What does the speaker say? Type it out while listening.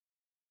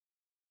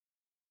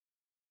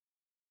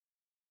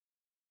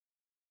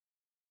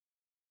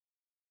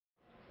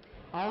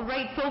All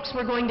right, folks,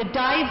 we're going to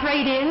dive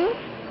right in.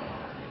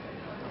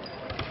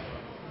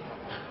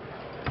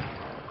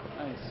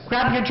 Nice.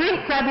 Grab your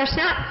drink, grab your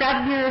snack,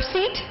 grab your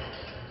seat.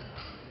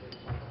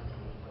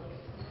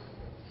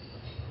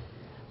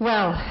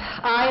 Well,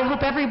 I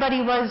hope everybody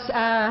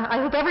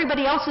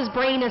else's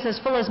brain is as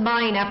full as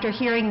mine after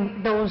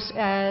hearing those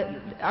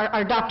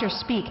our doctors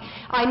speak.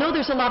 I know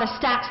there's a lot of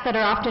stats that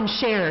are often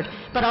shared,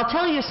 but I'll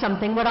tell you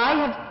something. What I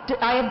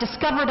have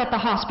discovered at the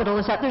hospital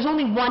is that there's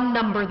only one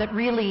number that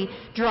really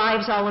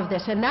drives all of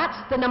this, and that's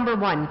the number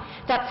one.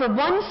 That for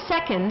 1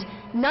 second,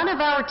 none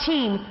of our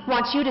team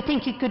wants you to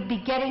think you could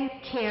be getting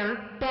care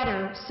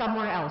better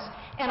somewhere else.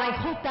 And I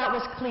hope that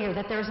was clear,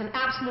 that there's an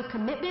absolute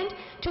commitment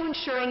to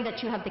ensuring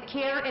that you have the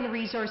care and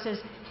resources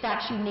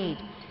that you need.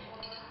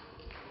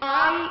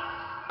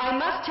 I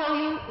must tell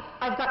you,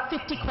 I've got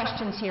 50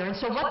 questions here, and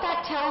so what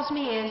that tells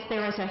me is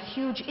there is a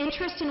huge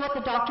interest in what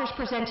the doctors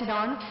presented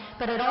on,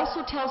 but it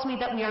also tells me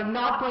that we are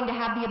not going to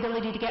have the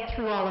ability to get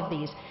through all of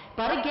these.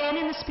 But again,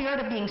 in the spirit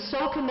of being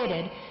so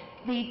committed,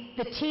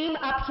 the team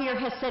up here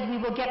has said we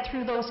will get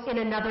through those in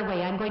another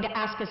way. I'm going to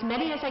ask as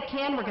many as I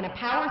can. We're going to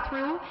power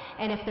through,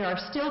 and if there are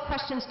still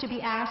questions to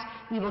be asked,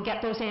 we will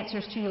get those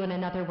answers to you in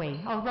another way.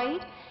 All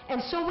right?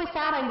 And so with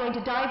that, I'm going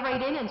to dive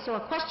right in. And so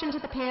a question to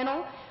the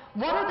panel: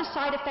 what are the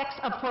side effects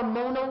of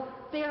hormonal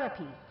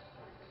therapy?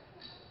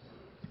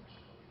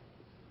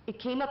 It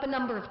came up a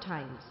number of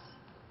times.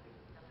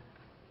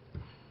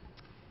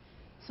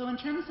 So in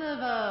terms of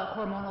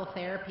hormonal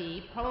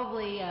therapy,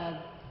 probably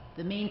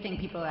the main thing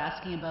people are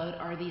asking about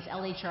are these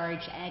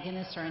LHRH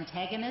agonists or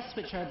antagonists,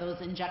 which are those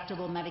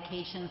injectable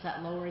medications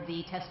that lower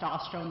the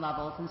testosterone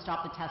levels and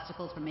stop the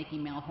testicles from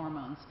making male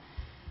hormones.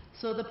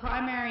 So the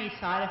primary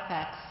side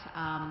effects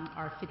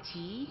are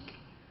fatigue,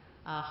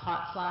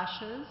 hot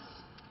flashes,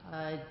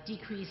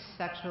 decreased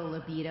sexual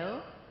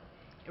libido,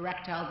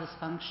 erectile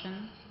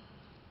dysfunction,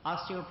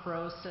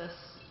 osteoporosis,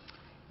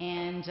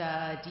 and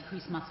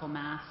decreased muscle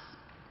mass.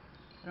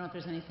 I don't know if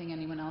there's anything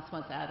anyone else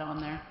wants to add on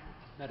there.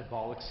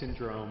 Metabolic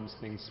syndromes,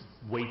 things,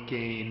 weight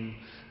gain,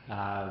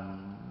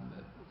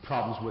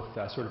 problems with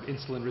sort of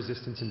insulin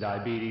resistance and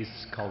diabetes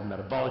called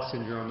metabolic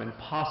syndrome, and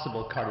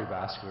possible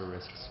cardiovascular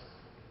risks.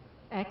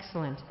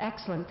 Excellent,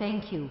 excellent,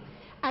 thank you.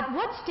 At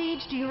what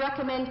stage do you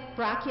recommend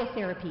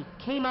brachytherapy?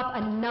 Came up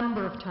a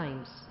number of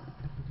times.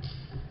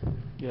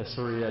 Yeah,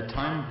 sorry,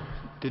 time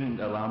didn't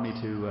allow me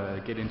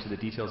to get into the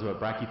details about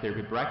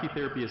brachytherapy.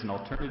 Brachytherapy is an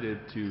alternative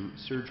to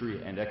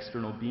surgery and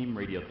external beam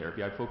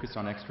radiotherapy. I focused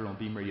on external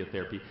beam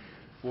radiotherapy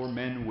for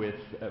men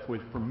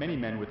for many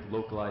men with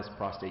localized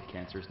prostate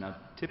cancers. Now,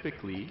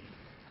 typically,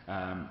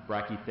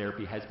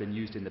 brachytherapy has been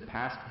used in the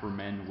past for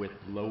men with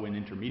low and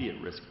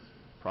intermediate risk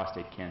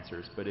prostate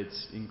cancers, but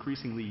it's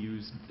increasingly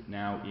used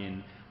now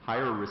in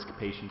higher risk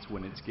patients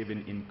when it's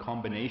given in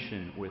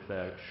combination with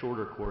a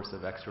shorter course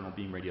of external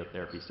beam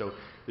radiotherapy. So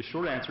the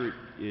short answer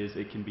is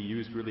it can be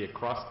used really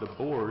across the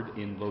board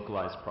in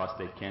localized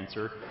prostate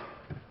cancer.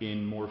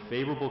 In more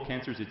favorable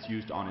cancers, it's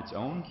used on its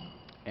own,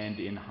 and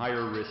in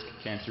higher risk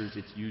cancers,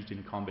 it's used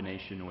in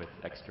combination with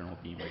external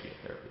beam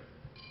radiotherapy.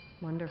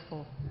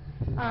 Wonderful.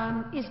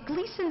 Is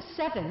Gleason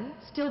 7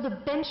 still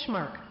the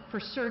benchmark for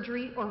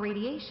surgery or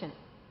radiation?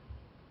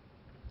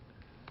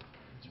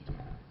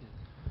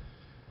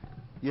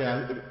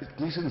 Yeah,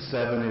 Gleason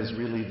 7 is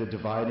really the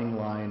dividing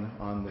line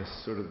on this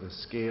sort of the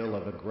scale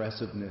of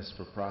aggressiveness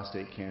for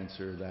prostate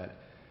cancer, that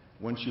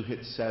once you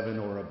hit 7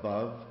 or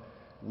above,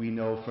 we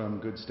know from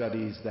good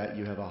studies that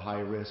you have a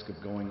high risk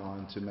of going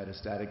on to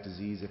metastatic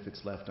disease if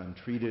it's left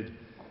untreated.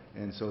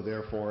 And so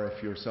therefore,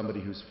 if you're somebody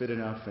who's fit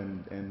enough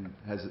and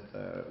has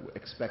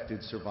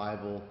expected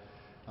survival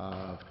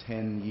of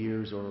 10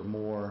 years or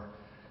more,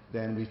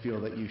 then we feel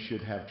that you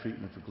should have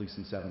treatment for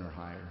Gleason 7 or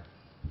higher.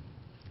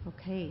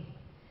 Okay.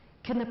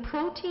 Can the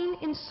protein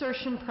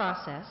insertion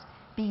process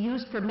be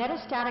used for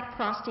metastatic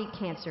prostate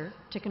cancer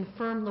to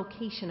confirm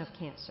location of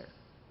cancer?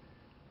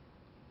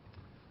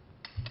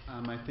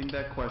 I think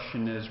that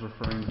question is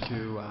referring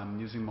to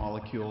using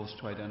molecules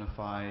to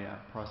identify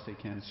prostate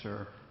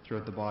cancer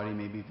throughout the body,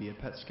 maybe via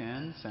PET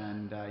scans.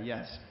 And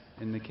yes,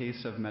 in the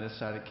case of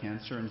metastatic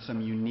cancer and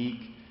some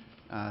unique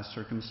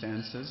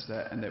circumstances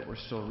that we're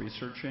still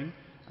researching,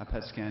 a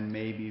PET scan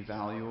may be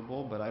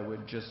valuable, but I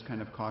would just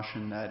kind of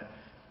caution that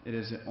it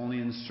is only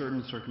in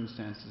certain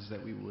circumstances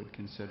that we would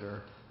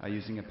consider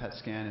using a PET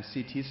scan. A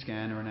CT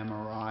scan or an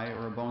MRI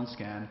or a bone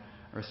scan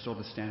are still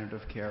the standard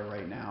of care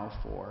right now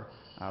for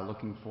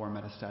looking for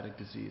metastatic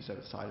disease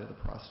outside of the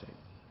prostate.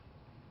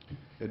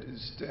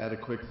 Just to add a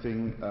quick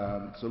thing,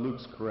 so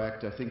Luke's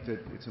correct. I think that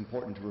it's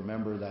important to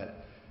remember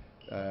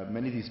that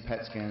many of these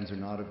PET scans are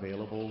not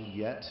available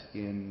yet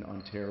in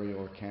Ontario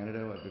or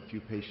Canada. I have a few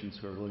patients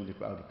who are willing to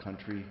go out of the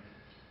country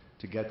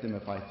to get them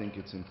if I think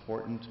it's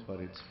important, but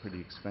it's pretty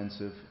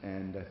expensive.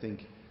 And I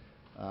think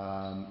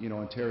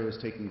Ontario is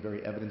taking a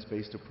very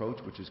evidence-based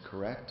approach, which is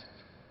correct.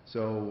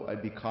 So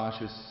I'd be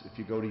cautious if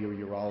you go to your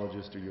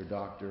urologist or your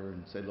doctor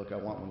and say, look, I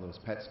want one of those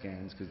PET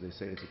scans because they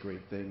say it's a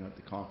great thing at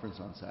the conference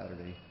on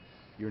Saturday.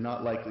 You're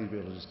not likely to be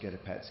able to just get a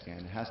PET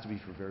scan. It has to be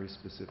for very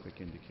specific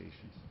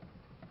indications.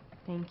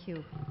 Thank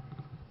you.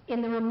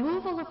 In the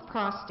removal of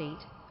prostate,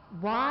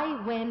 why,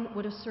 when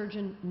would a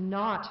surgeon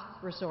not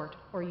resort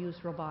or use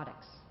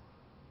robotics?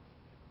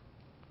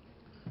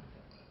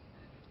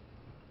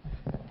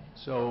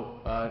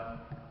 So,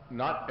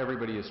 not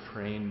everybody is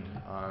trained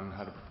on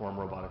how to perform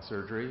robotic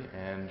surgery,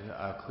 and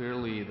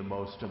clearly the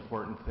most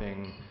important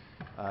thing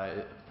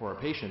for a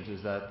patient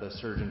is that the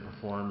surgeon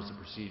performs the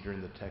procedure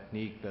and the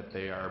technique that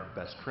they are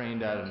best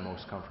trained at and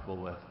most comfortable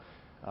with.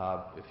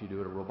 If you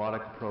do it a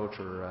robotic approach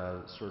or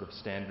a sort of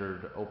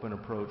standard open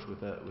approach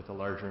with a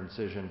larger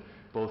incision,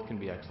 both can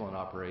be excellent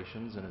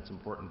operations, and it's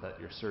important that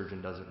your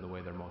surgeon does it in the way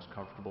they're most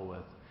comfortable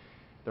with.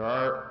 There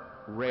are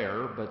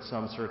rare, but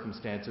some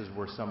circumstances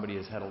where somebody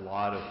has had a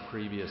lot of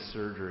previous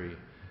surgery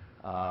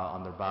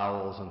on their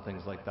bowels and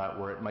things like that,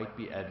 where it might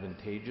be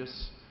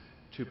advantageous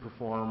to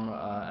perform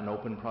an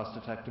open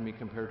prostatectomy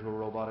compared to a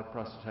robotic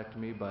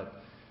prostatectomy,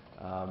 but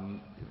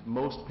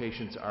most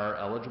patients are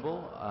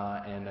eligible,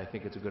 and I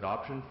think it's a good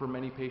option for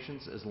many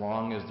patients as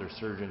long as their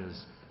surgeon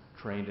is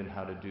trained in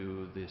how to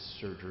do this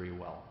surgery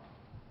well.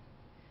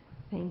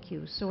 Thank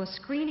you. So a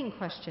screening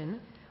question.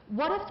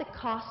 What if the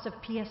cost of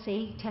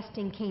PSA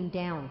testing came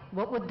down?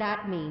 What would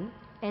that mean?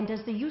 And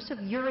does the use of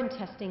urine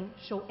testing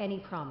show any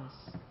promise?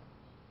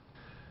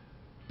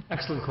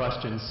 Excellent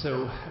question.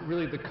 So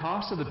really the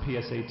cost of the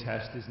PSA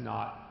test is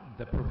not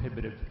the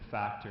prohibitive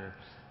factor.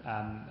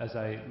 As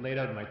I laid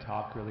out in my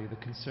talk, really the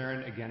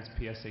concern against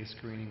PSA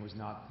screening was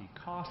not the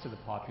cost of the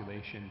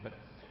population, but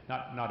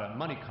not a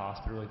money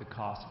cost, but really the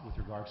cost with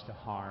regards to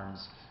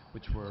harms,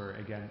 which were,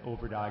 again,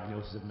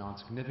 overdiagnosis of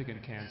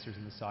non-significant cancers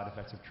and the side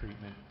effects of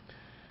treatment.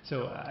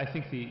 So I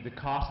think the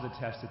cost of the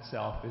test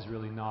itself is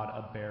really not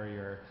a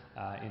barrier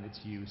in its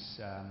use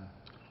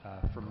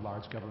from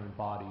large government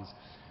bodies.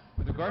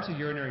 With regards to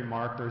urinary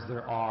markers,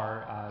 there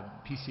are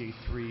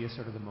PCA3 is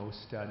sort of the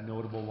most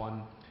notable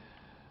one.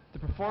 The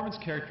performance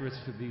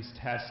characteristics of these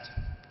tests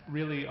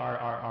really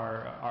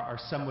are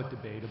somewhat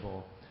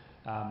debatable.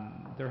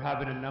 There have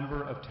been a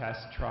number of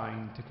tests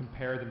trying to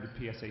compare them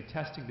to PSA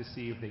testing to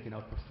see if they can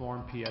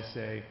outperform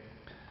PSA.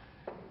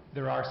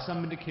 There are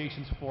some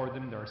indications for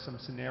them. There are some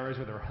scenarios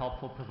where they're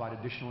helpful, provide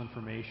additional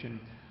information.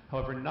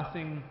 However,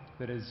 nothing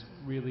that is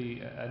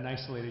really an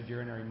isolated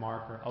urinary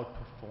marker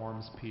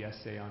outperforms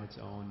PSA on its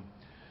own.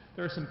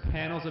 There are some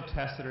panels of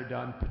tests that are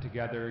done, put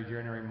together,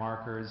 urinary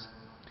markers,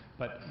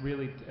 but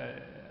really,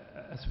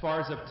 as far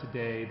as up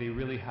today, they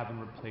really haven't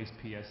replaced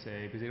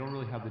PSA because they don't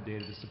really have the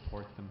data to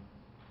support them.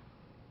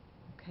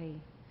 Okay.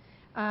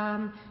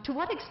 To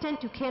what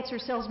extent do cancer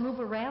cells move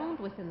around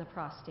within the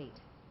prostate?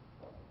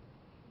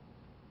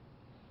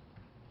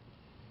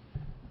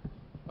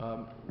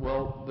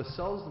 Well, the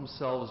cells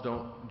themselves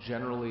don't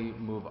generally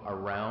move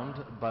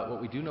around, but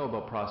what we do know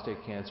about prostate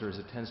cancer is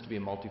it tends to be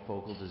a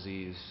multifocal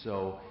disease.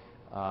 So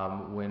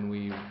when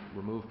we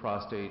remove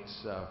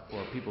prostates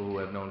for people who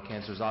have known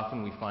cancers,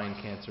 often we find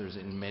cancers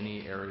in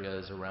many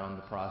areas around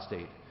the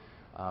prostate.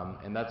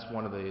 And that's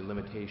one of the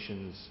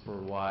limitations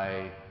for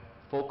why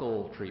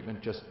focal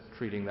treatment, just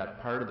treating that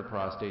part of the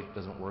prostate,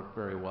 doesn't work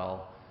very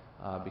well,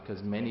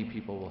 because many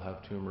people will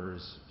have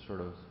tumors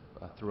sort of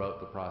throughout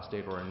the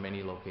prostate or in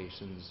many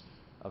locations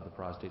of the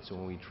prostate. So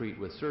when we treat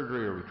with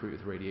surgery or we treat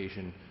with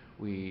radiation,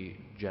 we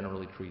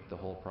generally treat the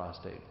whole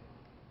prostate.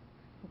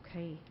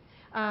 Okay.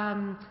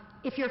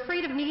 If you're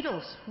afraid of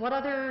needles, what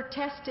other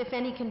test, if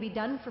any, can be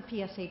done for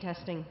PSA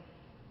testing?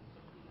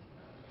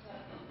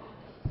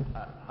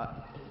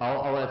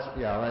 I'll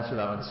answer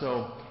that one.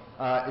 So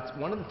it's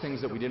one of the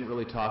things that we didn't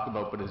really talk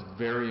about, but is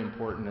very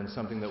important and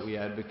something that we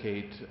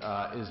advocate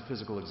is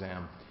physical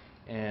exam.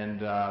 And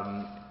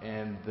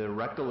the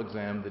rectal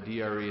exam, the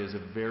DRE, is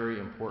a very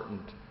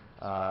important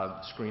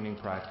screening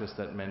practice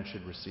that men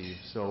should receive.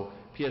 So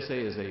PSA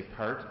is a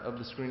part of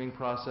the screening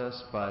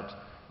process, but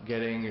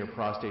getting your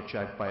prostate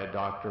checked by a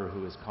doctor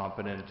who is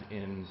competent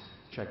in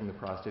checking the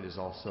prostate is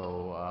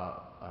also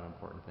an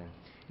important thing.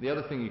 The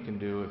other thing you can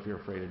do if you're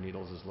afraid of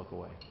needles is look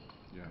away.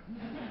 Yeah.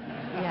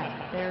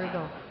 Yeah, there we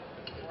go.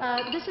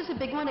 This is a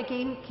big one,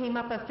 again, came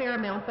up a fair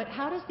amount, but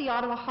how does the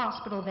Ottawa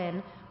Hospital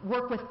then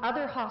work with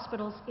other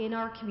hospitals in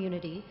our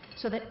community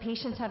so that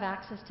patients have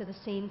access to the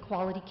same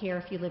quality care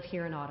if you live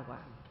here in Ottawa?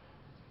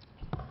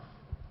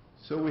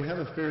 So we have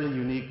a fairly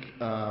unique,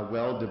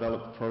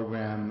 well-developed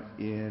program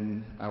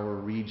in our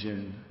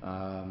region.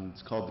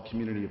 It's called the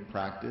Community of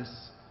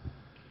Practice,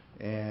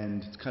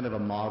 and it's kind of a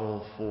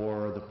model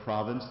for the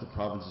province. The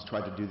province has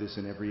tried to do this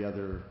in every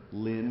other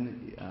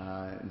LHIN,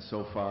 and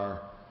so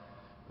far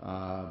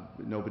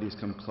nobody's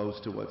come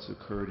close to what's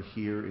occurred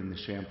here in the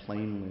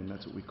Champlain LHIN.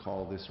 That's what we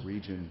call this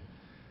region.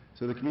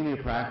 So the Community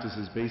of Practice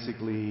is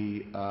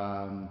basically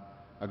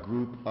a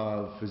group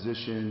of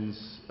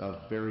physicians of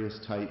various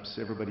types.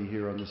 Everybody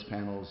here on this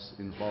panel is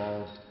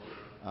involved.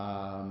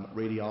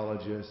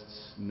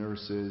 Radiologists,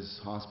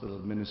 nurses, hospital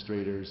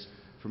administrators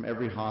from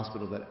every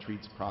hospital that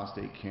treats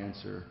prostate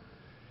cancer.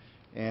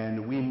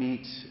 And we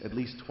meet at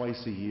least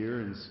twice a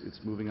year, and it's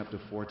moving up to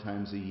 4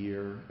 times a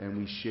year, and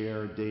we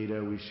share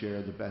data, we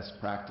share the best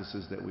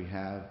practices that we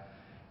have.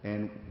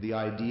 And the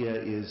idea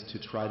is to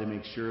try to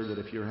make sure that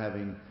if you're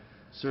having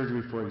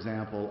surgery, for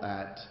example,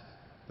 at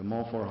the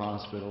Montfort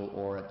Hospital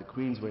or at the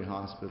Queensway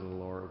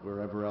Hospital or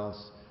wherever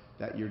else,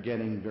 that you're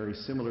getting very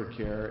similar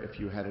care if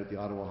you had it at the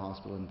Ottawa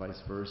Hospital and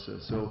vice versa.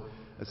 So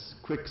a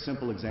quick,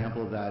 simple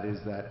example of that is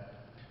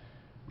that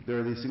there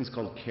are these things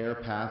called care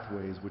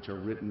pathways which are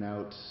written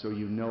out so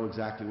you know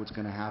exactly what's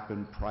going to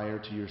happen prior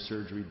to your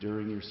surgery,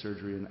 during your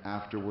surgery, and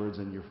afterwards,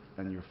 and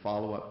your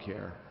follow-up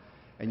care.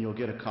 And you'll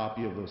get a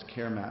copy of those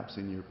care maps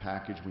in your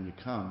package when you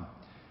come.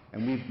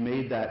 And we've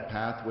made that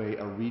pathway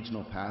a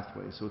regional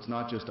pathway. So it's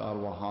not just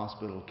Ottawa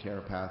Hospital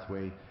care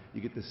pathway.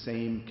 You get the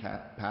same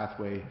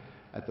pathway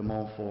at the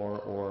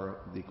Montfort or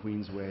the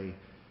Queensway.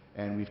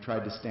 And we've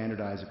tried to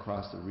standardize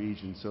across the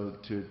region. So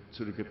to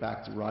sort of get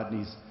back to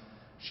Rodney's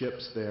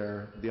ships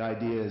there, the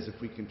idea is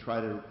if we can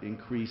try to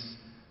increase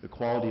the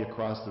quality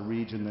across the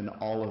region, then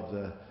all of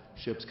the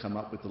ships come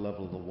up with the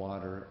level of the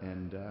water.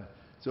 And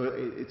so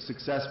it's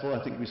successful.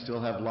 I think we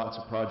still have lots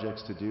of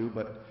projects to do,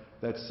 but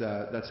that's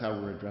how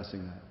we're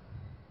addressing that.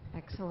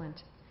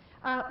 Excellent.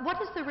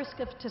 What is the risk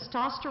of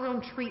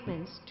testosterone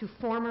treatments to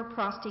former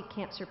prostate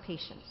cancer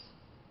patients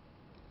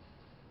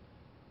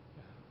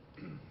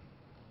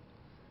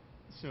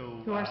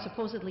who are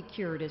supposedly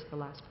cured is the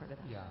last part of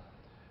that? Yeah.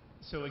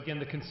 So again,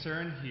 the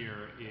concern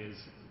here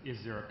is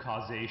there a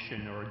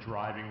causation or a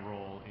driving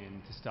role in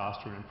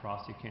testosterone and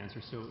prostate cancer?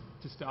 So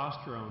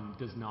testosterone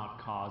does not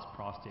cause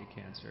prostate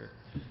cancer.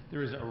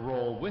 There is a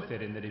role with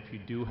it in that if you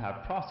do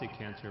have prostate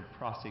cancer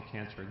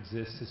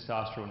exists,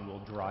 testosterone will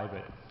drive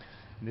it.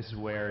 And this is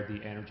where the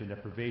androgen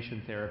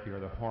deprivation therapy or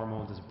the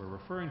hormones, as we're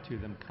referring to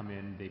them, come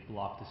in. They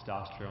block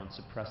testosterone,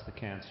 suppress the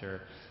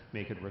cancer,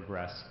 make it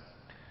regress.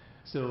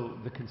 So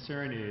the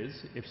concern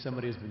is, if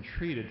somebody has been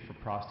treated for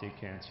prostate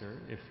cancer,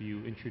 if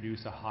you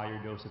introduce a higher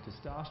dose of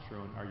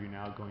testosterone, are you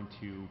now going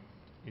to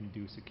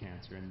induce a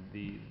cancer? And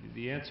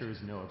the answer is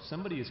no. If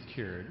somebody is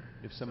cured,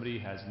 if somebody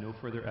has no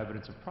further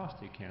evidence of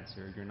prostate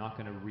cancer, you're not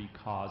going to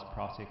re-cause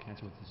prostate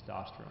cancer with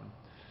testosterone.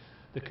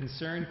 The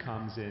concern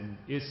comes in,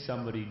 is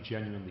somebody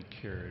genuinely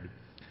cured?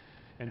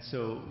 And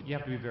so you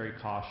have to be very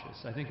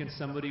cautious. I think in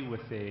somebody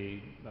with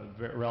a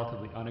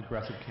relatively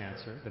unaggressive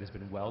cancer that has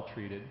been well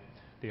treated,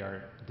 they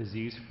are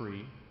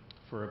disease-free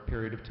for a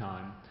period of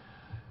time,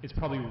 it's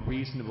probably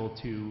reasonable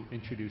to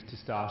introduce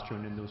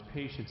testosterone in those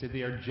patients if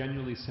they are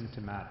genuinely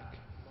symptomatic.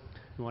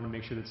 We want to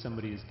make sure that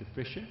somebody is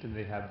deficient and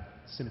they have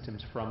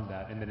symptoms from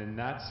that. And then in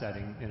that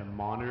setting, in a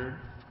monitored,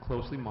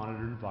 closely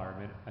monitored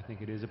environment, I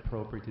think it is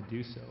appropriate to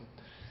do so.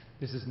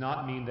 This does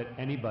not mean that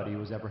anybody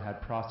who has ever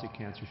had prostate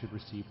cancer should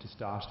receive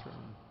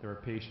testosterone. There are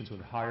patients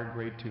with higher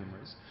grade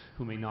tumors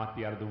who may not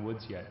be out of the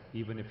woods yet,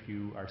 even if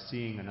you are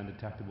seeing an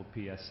undetectable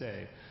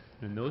PSA.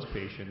 And in those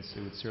patients,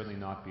 it would certainly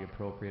not be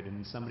appropriate. And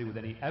in somebody with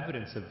any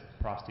evidence of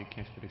prostate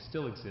cancer that it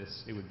still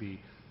exists, it would be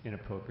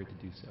inappropriate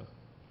to do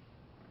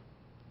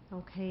so.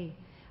 Okay.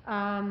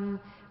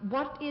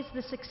 What is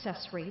the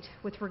success rate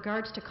with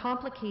regards to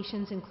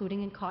complications,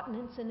 including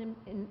incontinence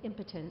and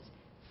impotence,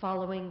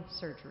 following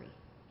surgery?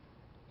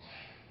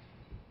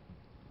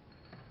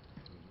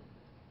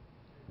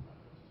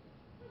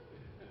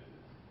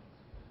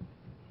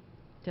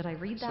 Did I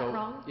read that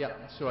wrong? Yeah.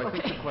 So I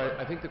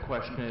think the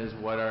question is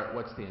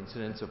what's the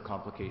incidence of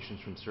complications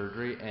from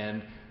surgery,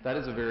 and that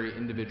is a very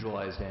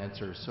individualized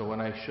answer. So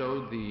when I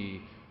showed the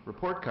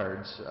report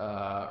cards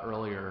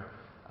earlier,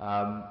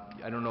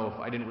 I don't know if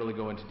I didn't really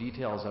go into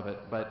details of it,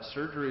 but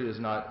surgery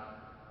is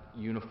not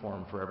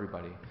uniform for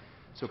everybody.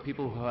 So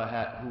people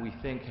who we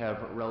think have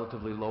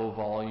relatively low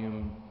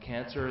volume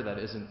cancer that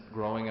isn't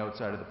growing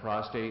outside of the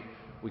prostate,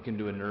 we can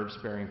do a nerve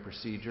sparing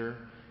procedure.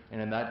 And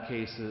in that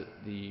case,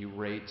 the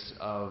rates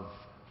of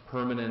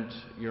permanent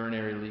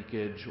urinary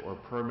leakage or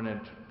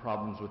permanent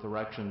problems with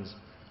erections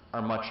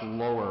are much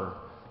lower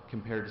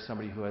compared to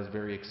somebody who has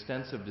very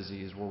extensive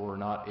disease where we're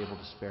not able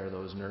to spare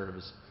those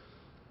nerves.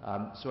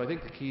 So I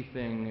think the key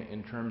thing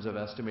in terms of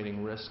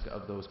estimating risk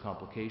of those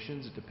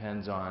complications, it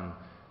depends on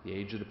the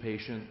age of the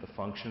patient, the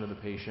function of the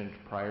patient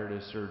prior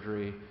to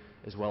surgery,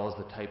 as well as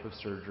the type of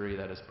surgery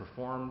that is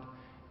performed.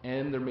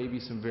 And there may be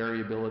some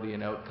variability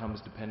in outcomes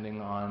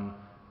depending on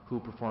who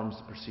performs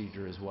the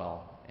procedure as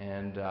well.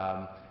 And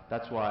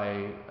that's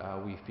why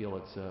we feel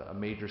it's a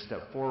major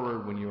step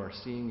forward when you are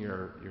seeing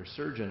your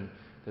surgeon,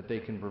 that they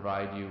can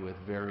provide you with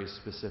very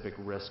specific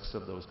risks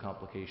of those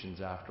complications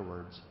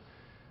afterwards.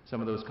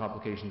 Some of those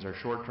complications are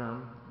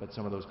short-term, but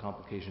some of those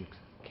complications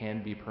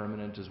can be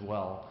permanent as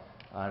well.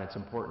 And it's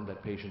important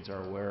that patients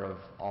are aware of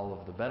all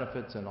of the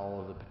benefits and all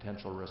of the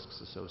potential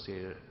risks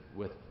associated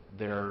with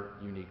their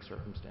unique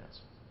circumstance.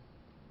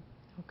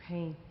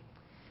 Okay.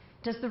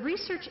 Does the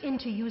research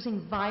into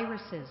using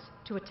viruses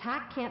to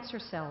attack cancer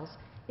cells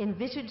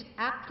envisage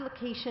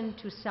application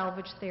to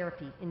salvage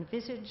therapy?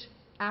 Envisage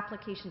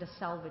application to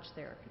salvage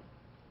therapy?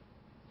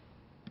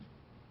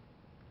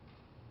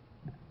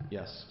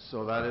 Yes,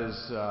 so that is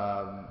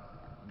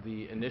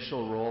the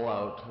initial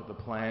rollout. The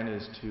plan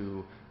is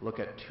to look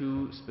at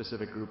two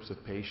specific groups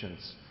of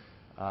patients.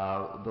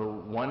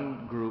 The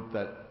one group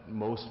that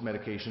most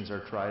medications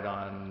are tried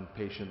on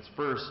patients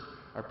first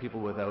are people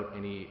without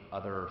any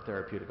other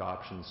therapeutic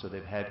options. So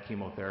they've had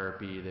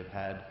chemotherapy, they've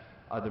had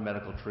other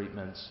medical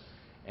treatments,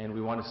 And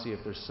we want to see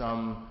if there's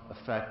some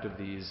effect of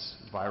these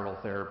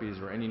viral therapies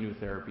or any new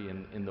therapy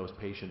in those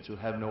patients who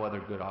have no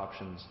other good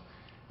options.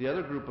 The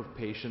other group of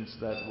patients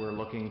that we're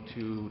looking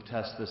to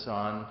test this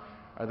on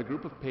are the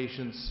group of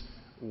patients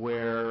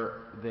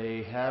where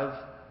they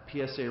have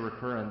PSA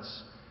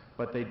recurrence,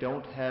 but they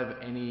don't have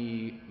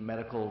any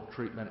medical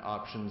treatment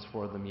options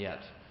for them yet.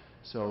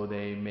 So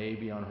they may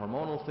be on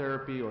hormonal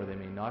therapy, or they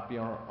may not be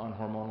on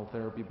hormonal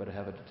therapy, but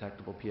have a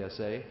detectable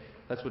PSA.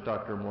 That's what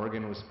Dr.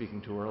 Morgan was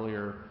speaking to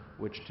earlier,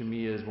 which to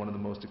me is one of the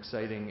most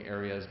exciting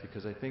areas,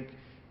 because I think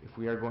if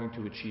we are going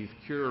to achieve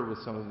cure with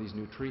some of these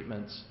new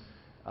treatments,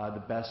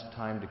 the best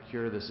time to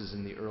cure this is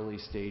in the early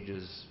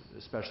stages,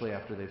 especially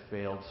after they've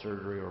failed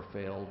surgery or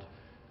failed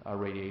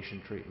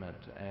radiation treatment.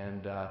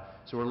 And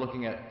so we're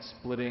looking at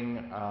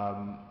splitting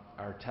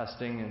our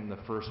testing in the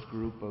first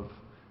group of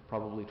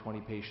probably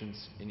 20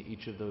 patients in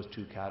each of those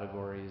two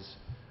categories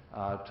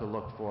to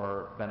look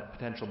for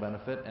potential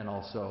benefit, and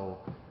also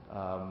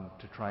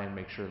to try and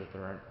make sure that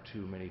there aren't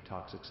too many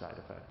toxic side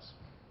effects.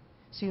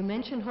 So you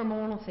mentioned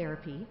hormonal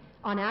therapy.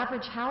 On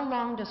average, how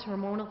long does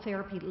hormonal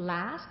therapy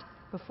last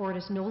before it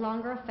is no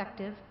longer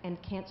effective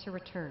and cancer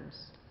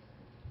returns?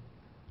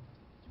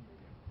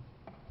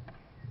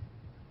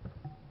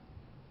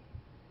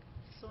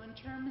 So in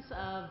terms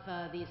of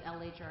these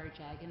LHRH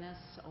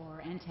agonists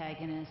or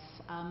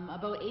antagonists,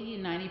 about 80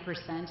 to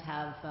 90%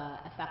 have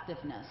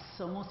effectiveness.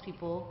 So most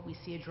people, we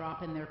see a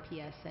drop in their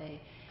PSA.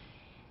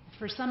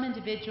 For some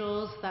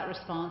individuals, that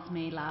response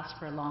may last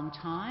for a long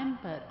time,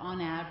 but on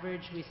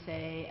average, we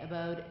say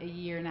about a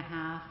year and a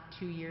half,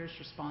 2 years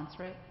response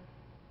rate.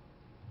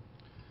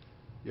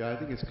 Yeah, I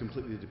think it's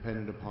completely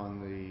dependent upon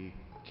the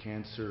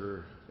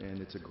cancer and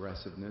its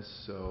aggressiveness.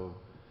 So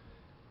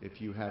if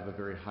you have a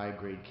very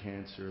high-grade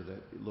cancer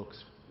that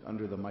looks,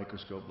 under the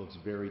microscope, looks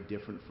very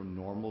different from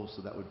normal,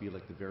 so that would be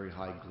like the very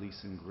high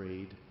Gleason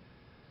grade,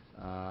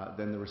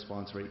 then the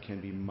response rate can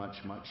be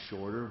much, much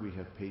shorter. We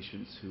have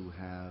patients who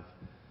have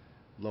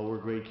lower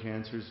grade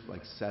cancers,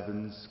 like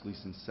 7s,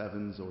 Gleason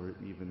 7s, or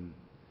even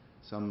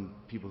some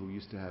people who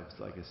used to have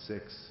like a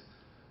 6.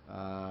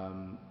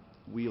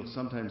 We'll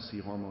sometimes see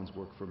hormones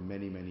work for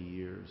many, many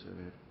years. I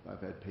mean,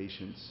 I've had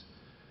patients,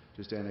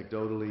 just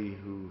anecdotally,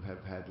 who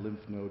have had lymph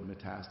node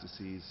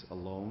metastases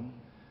alone,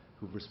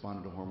 who've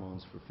responded to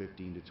hormones for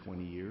 15 to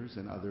 20 years,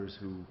 and others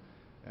who,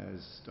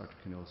 as Dr.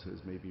 Cannell says,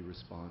 maybe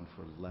respond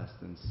for less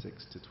than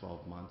 6 to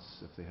 12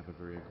 months if they have a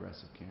very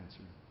aggressive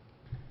cancer.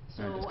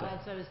 So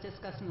as I was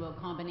discussing about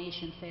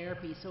combination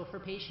therapy, so for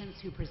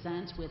patients who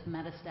present with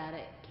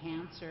metastatic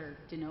cancer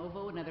de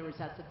novo, in other words,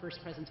 that's the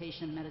first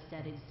presentation of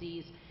metastatic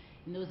disease,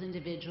 in those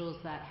individuals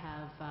that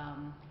have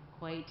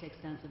quite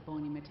extensive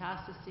bony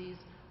metastases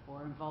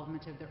or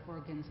involvement of their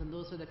organs, and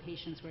those are the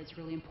patients where it's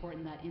really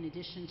important that in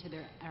addition to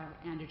our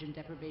androgen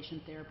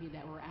deprivation therapy,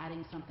 that we're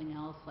adding something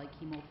else like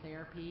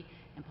chemotherapy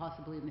and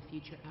possibly in the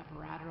future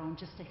abiraterone,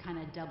 just to kind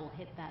of double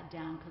hit that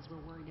down, because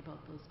we're worried about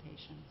those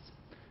patients.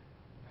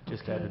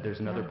 Just to add that there's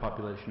another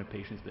population of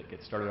patients that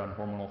get started on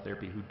hormonal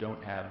therapy who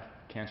don't have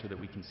cancer that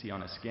we can see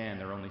on a scan.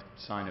 Their only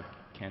sign of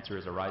cancer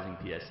is a rising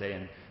PSA,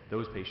 and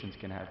those patients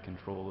can have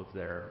control of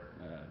their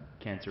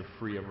cancer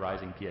free of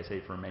rising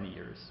PSA for many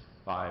years,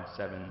 5,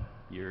 7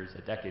 years,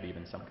 a decade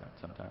even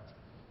sometimes.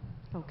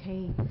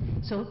 Okay,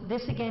 so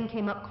this again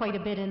came up quite a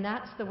bit, and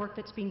that's the work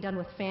that's being done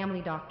with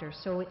family doctors.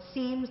 So it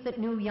seems that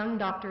new young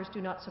doctors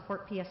do not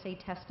support PSA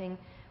testing.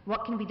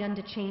 What can be done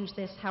to change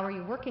this? How are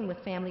you working with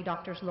family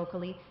doctors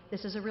locally?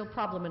 This is a real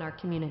problem in our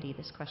community,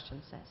 this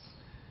question says.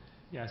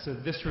 Yeah, so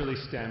this really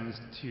stems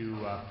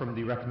from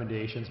the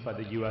recommendations by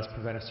the U.S.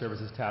 Preventive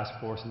Services Task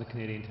Force and the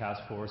Canadian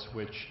Task Force,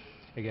 which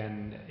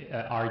again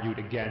argued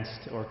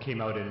against, or came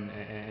out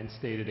and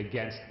stated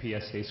against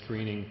PSA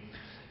screening.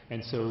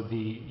 And so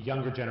the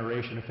younger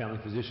generation of family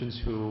physicians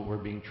who were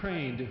being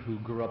trained, who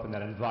grew up in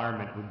that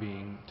environment, were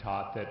being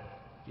taught that,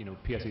 you know,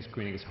 PSA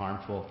screening is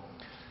harmful.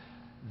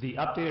 The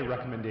updated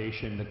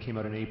recommendation that came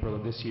out in April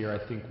of this year,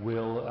 I think,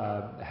 will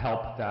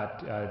help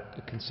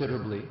that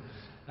considerably,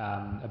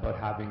 about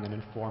having an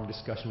informed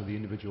discussion with the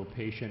individual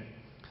patient.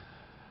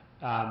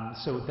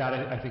 So that,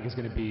 I think, is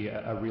going to be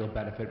a real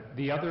benefit.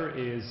 The other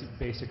is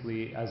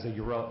basically, as a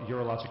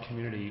urologic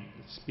community,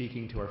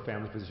 speaking to our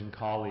family physician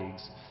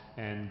colleagues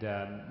and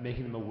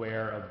making them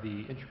aware of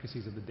the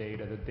intricacies of the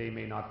data that they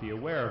may not be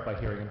aware of by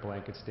hearing a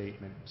blanket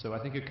statement. So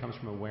I think it comes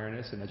from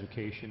awareness and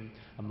education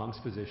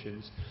amongst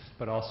physicians,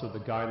 but also the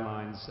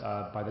guidelines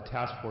by the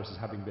task forces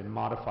having been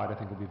modified, I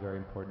think, will be very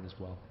important as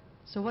well.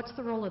 So what's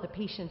the role of the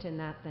patient in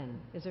that then?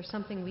 Is there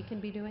something we can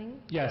be doing?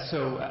 Yeah,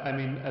 so I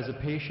mean, as a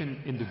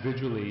patient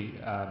individually,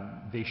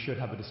 they should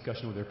have a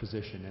discussion with their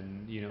physician.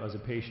 And, you know, as a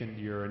patient,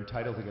 you're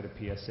entitled to get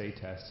a PSA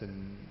test,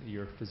 and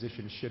your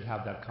physician should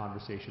have that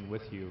conversation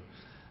with you.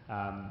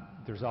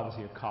 There's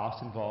obviously a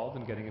cost involved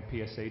in getting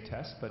a PSA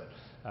test, but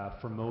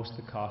for most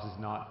the cost is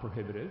not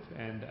prohibitive,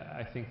 and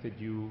I think that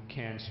you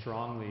can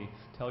strongly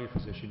tell your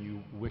physician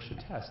you wish a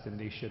test, and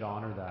they should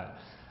honor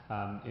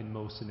that in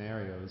most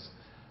scenarios.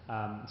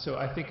 So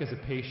I think as a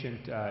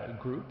patient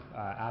group,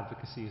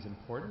 advocacy is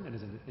important, and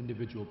as an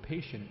individual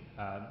patient,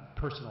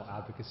 personal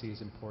advocacy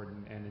is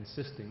important, and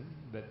insisting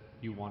that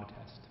you want to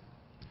test.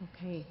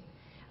 Okay.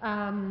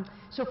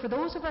 So for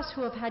those of us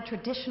who have had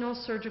traditional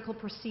surgical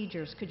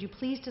procedures, could you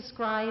please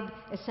describe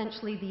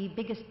essentially the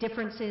biggest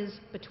differences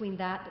between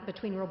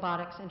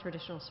robotics and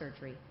traditional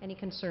surgery? Any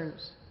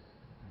concerns?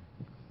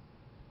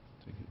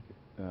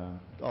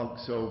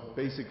 So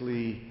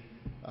basically,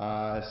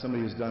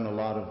 somebody who's done a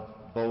lot of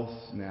both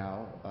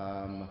now,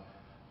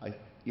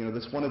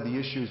 that's one of the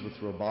issues with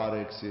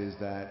robotics, is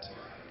that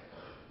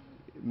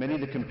many of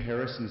the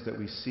comparisons that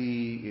we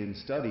see in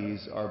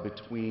studies are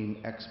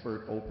between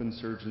expert open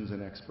surgeons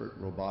and expert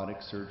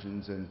robotic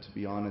surgeons, and to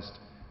be honest,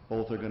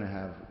 both are going to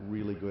have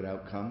really good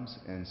outcomes,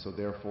 and so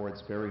therefore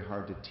it's very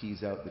hard to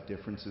tease out the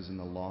differences in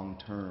the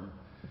long term.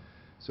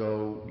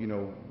 So,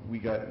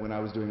 when I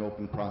was doing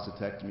open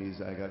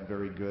prostatectomies, I got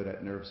very good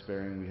at nerve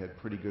sparing. We had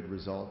pretty good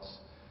results,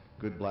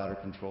 good bladder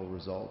control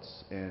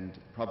results, and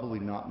probably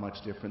not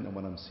much different than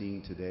what I'm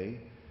seeing today.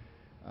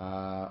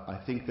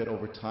 I think that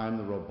over time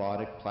the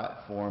robotic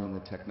platform and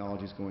the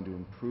technology is going to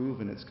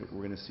improve, and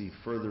we're going to see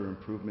further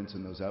improvements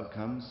in those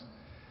outcomes.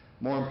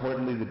 More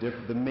importantly,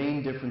 the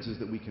main differences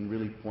that we can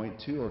really point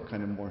to are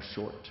kind of more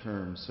short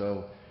term.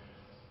 So,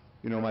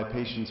 my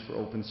patients for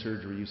open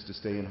surgery used to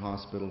stay in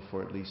hospital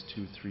for at least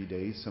 2-3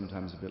 days,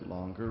 sometimes a bit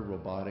longer.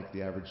 Robotic,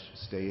 the average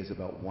stay is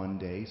about 1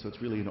 day, so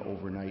it's really an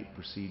overnight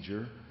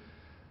procedure.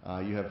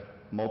 You have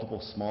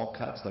multiple small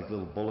cuts, like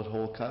little bullet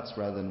hole cuts,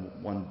 rather than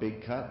one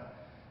big cut.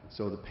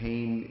 So the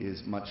pain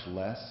is much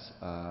less.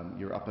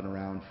 You're up and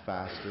around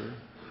faster.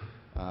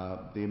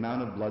 The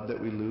amount of blood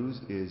that we lose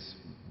is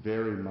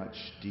very much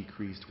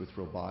decreased with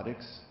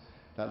robotics.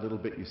 That little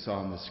bit you saw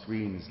on the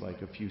screen is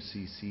like a few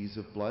cc's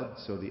of blood.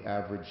 So the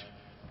average,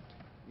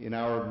 in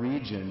our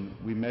region,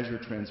 we measure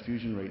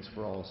transfusion rates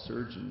for all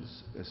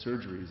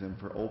surgeries, and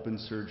for open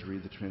surgery,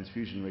 the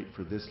transfusion rate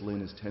for this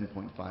LIN is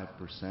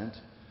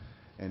 10.5%,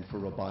 and for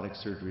robotic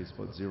surgery it's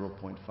about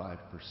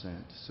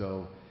 0.5%.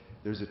 So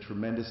there's a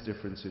tremendous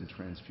difference in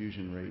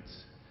transfusion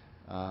rates.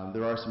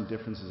 There are some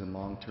differences in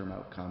long-term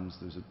outcomes.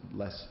 There's a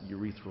less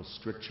urethral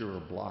stricture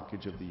or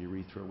blockage of the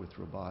urethra with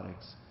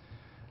robotics.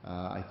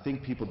 I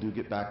think people do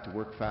get back to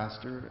work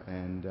faster,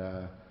 and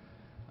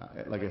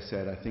like I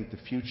said, I think the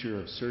future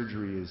of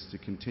surgery is to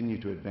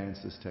continue to advance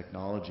this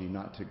technology,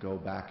 not to go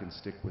back and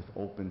stick with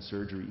open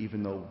surgery,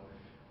 even though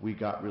we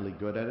got really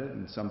good at it,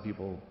 and some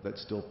people that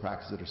still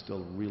practice it are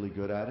still really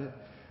good at it.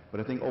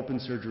 But I think open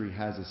surgery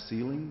has a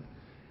ceiling,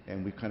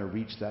 and we've kind of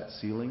reached that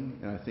ceiling,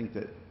 and I think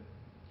that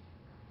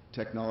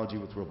technology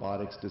with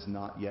robotics does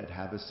not yet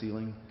have a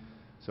ceiling,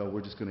 so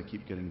we're just going to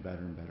keep getting better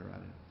and better at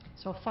it.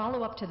 So a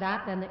follow-up to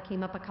that then, that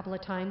came up a couple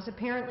of times.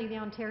 Apparently the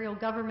Ontario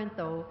government,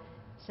 though,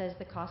 says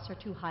the costs are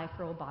too high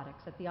for robotics.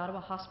 At the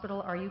Ottawa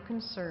Hospital, are you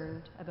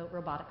concerned about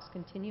robotics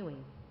continuing?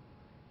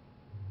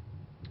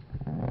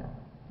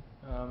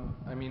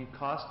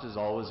 Cost is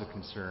always a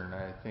concern.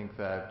 I think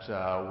that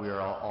we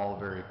are all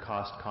very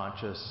cost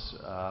conscious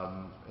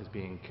as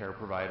being care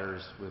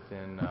providers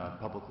within a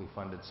publicly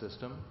funded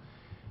system.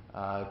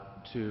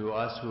 To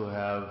us who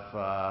have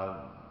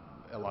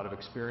a lot of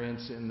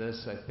experience in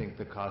this, I think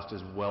the cost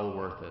is well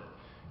worth it.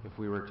 If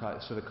we were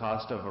so the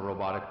cost of a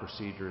robotic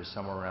procedure is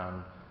somewhere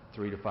around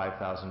 $3,000 to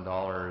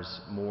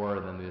 $5,000 more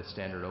than the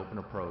standard open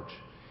approach.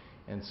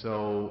 And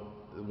so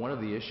one of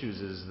the issues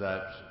is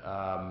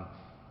that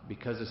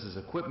because this is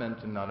equipment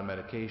and not a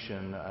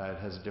medication, it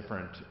has a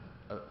different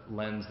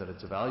lens that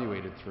it's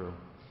evaluated through.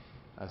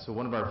 So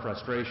one of our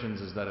frustrations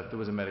is that if there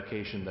was a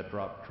medication that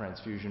dropped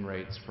transfusion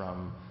rates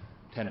from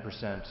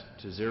 10%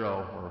 to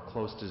 0 or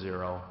close to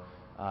 0,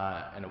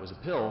 and it was a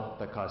pill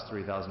that cost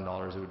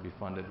 $3,000, it would be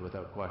funded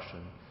without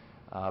question.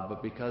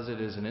 But because it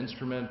is an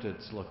instrument,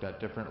 it's looked at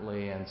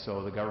differently, and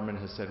so the government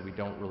has said we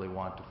don't really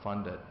want to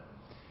fund it.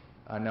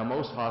 Now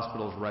most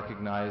hospitals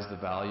recognize the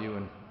value,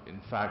 and in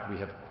fact we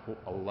have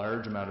a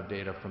large amount of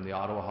data from the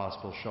Ottawa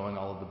Hospital showing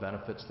all of the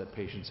benefits that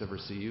patients have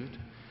received.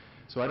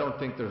 So I don't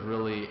think there's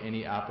really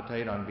any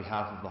appetite on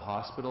behalf of the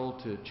hospital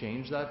to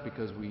change that,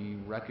 because we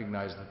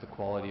recognize that the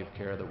quality of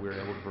care that we're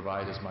able to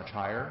provide is much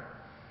higher.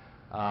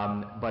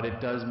 But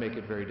it does make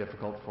it very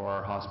difficult for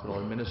our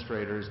hospital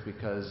administrators,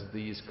 because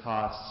these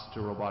costs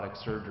to robotic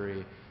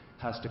surgery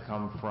has to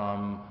come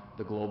from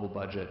the global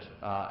budget,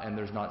 and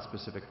there's not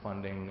specific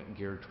funding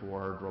geared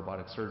toward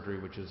robotic surgery,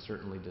 which is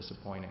certainly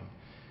disappointing.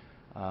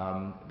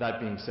 That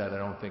being said, I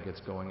don't think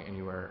it's going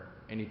anywhere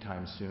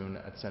anytime soon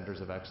at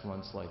centers of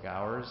excellence like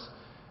ours.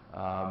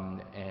 I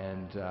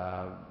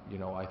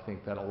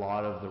think that a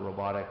lot of the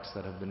robotics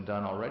that have been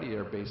done already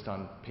are based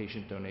on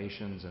patient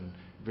donations and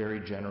very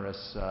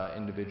generous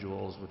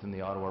individuals within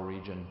the Ottawa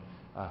region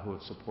who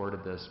have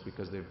supported this,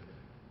 because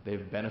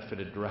they've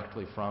benefited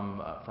directly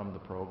from the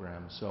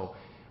program. So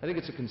I think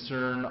it's a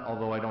concern,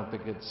 although I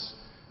think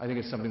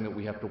it's something that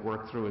we have to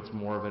work through. It's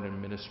more of an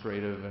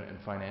administrative and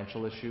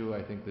financial issue.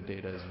 I think the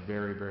data is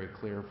very, very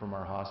clear from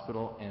our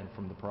hospital and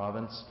from the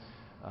province.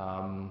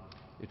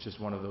 It's just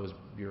one of those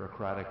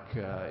bureaucratic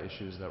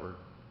issues that we're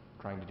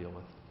trying to deal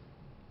with.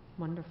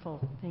 Wonderful,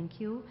 thank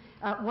you.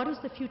 What is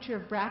the future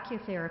of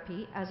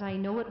brachytherapy, as I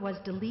know it was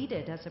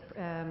deleted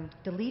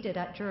deleted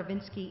at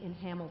Juravinski in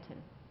Hamilton?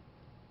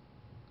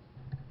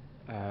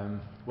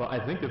 Well,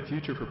 I think the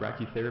future for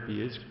brachytherapy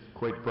is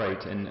quite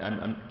bright, and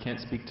I can't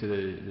speak to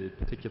the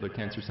particular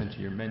cancer center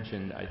you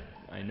mentioned.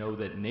 I know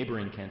that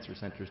neighboring cancer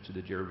centers to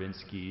the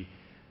Juravinski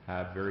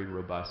have very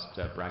robust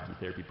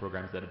brachytherapy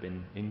programs that have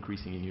been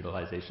increasing in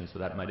utilization, so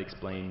that might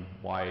explain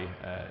why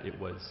it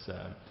was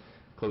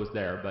closed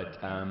there.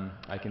 But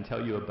I can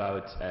tell you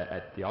about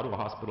at the Ottawa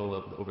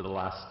Hospital over the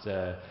last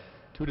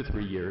 2 to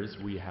 3 years,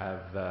 we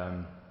have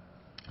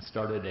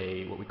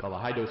started what we call a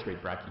high-dose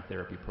rate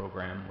brachytherapy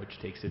program, which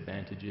takes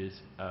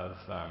advantages of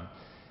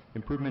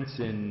improvements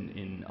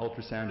in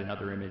ultrasound and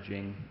other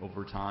imaging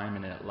over time,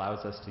 and it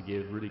allows us to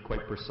give really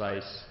quite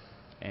precise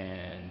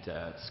and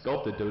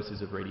sculpted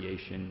doses of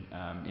radiation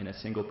in a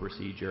single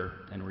procedure,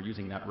 and we're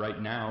using that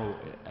right now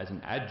as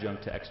an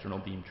adjunct to external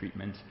beam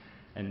treatment.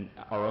 And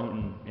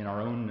in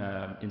our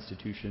own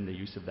institution, the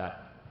use of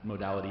that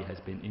modality has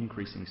been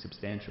increasing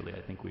substantially.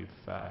 I think we've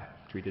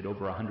treated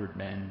over 100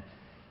 men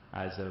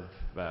as of,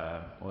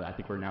 well, I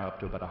think we're now up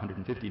to about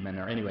 150 men.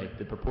 Or anyway,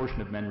 the proportion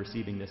of men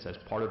receiving this as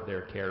part of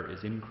their care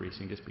is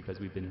increasing just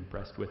because we've been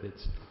impressed with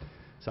its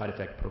side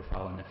effect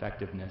profile and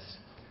effectiveness.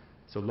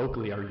 So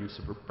locally, our use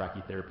of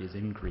brachytherapy is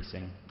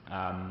increasing.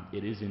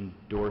 It is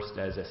endorsed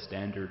as a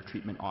standard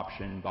treatment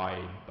option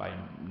by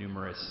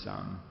numerous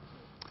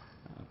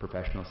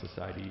professional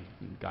society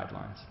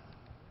guidelines.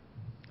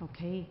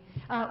 Okay.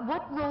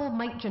 What role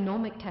might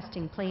genomic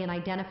testing play in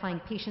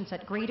identifying patients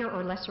at greater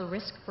or lesser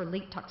risk for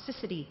late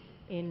toxicity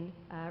in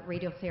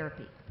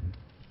radiotherapy?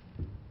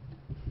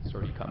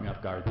 Sorry, you caught me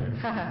off guard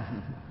there.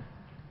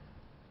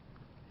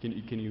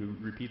 Can you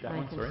repeat that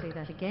one? Sorry. I can say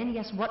that again.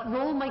 Yes. What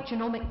role might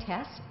genomic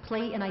tests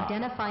play in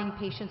identifying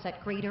patients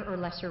at greater or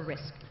lesser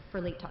risk for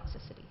late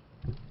toxicity?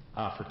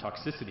 For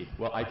toxicity.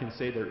 Well, I can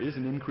say there is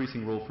an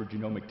increasing role for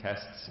genomic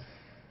tests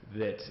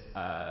that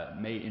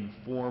may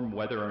inform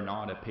whether or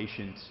not a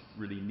patient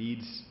really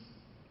needs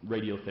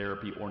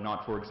radiotherapy or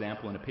not. For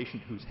example, in a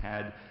patient who's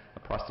had a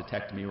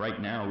prostatectomy,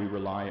 right now we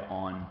rely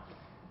on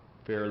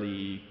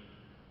fairly,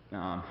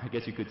 I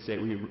guess you could say,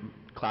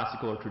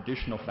 classical or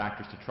traditional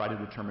factors to try to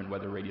determine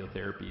whether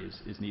radiotherapy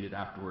is needed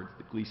afterwards.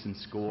 The Gleason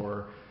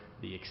score,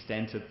 the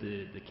extent of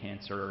the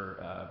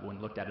cancer when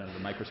looked at under the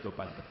microscope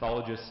by the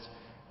pathologist,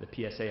 the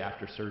PSA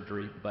after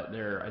surgery. But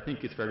I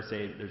think it's fair to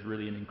say there's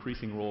really an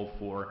increasing role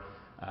for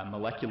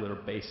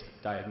molecular-based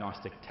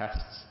diagnostic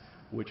tests,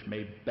 which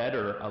may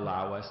better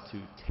allow us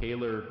to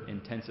tailor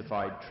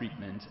intensified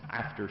treatment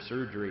after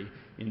surgery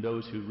in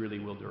those who really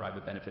will derive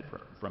a benefit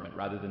from it,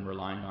 rather than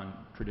relying on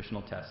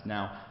traditional tests.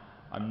 Now,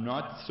 I'm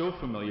not so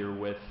familiar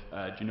with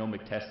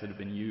genomic tests that have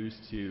been used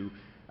to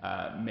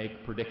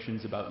make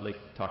predictions about late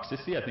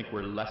toxicity. I think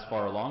we're less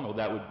far along. Oh,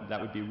 that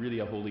would be really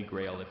a holy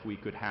grail if we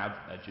could have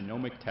a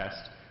genomic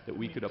test that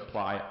we could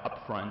apply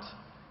upfront,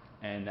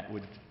 and that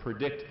would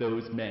predict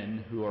those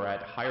men who are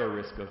at higher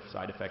risk of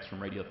side effects from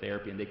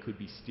radiotherapy, and they could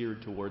be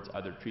steered towards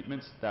other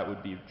treatments. That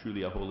would be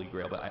truly a holy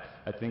grail, but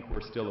I think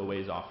we're still a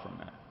ways off from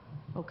that.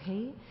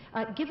 Okay.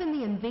 Given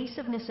the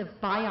invasiveness of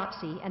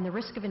biopsy and the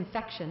risk of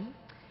infection,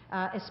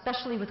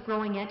 especially with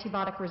growing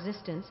antibiotic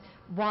resistance,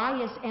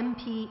 why is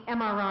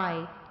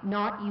MRI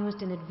not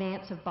used in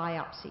advance of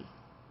biopsy?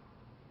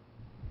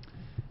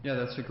 Yeah,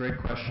 that's a great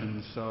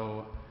question.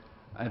 So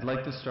I'd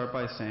like to start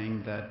by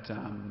saying that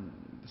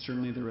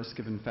certainly the risk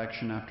of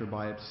infection after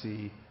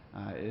biopsy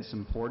is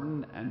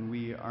important, and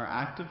we are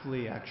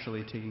actively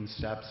actually taking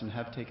steps and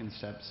have taken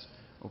steps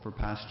over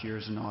past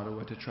years in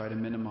Ottawa to try to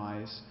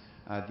minimize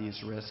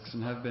these risks,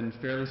 and have been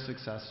fairly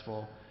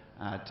successful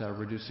at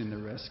reducing the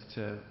risk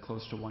to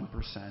close to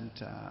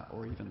 1%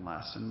 or even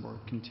less, and we're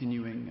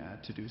continuing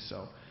to do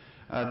so.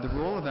 The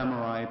role of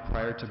MRI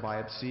prior to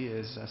biopsy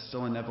is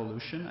still in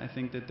evolution. I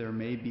think that there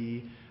may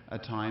be a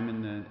time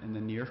in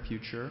the near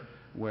future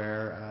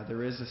where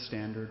there is a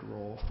standard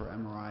role for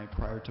MRI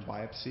prior to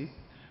biopsy.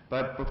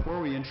 But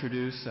before we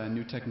introduce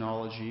new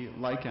technology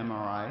like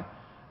MRI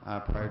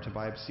prior to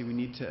biopsy, we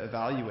need to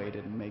evaluate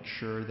it and make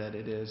sure that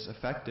it is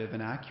effective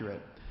and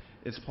accurate.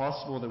 It's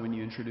possible that when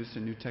you introduce a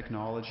new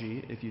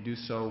technology, if you do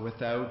so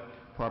without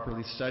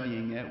properly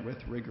studying it with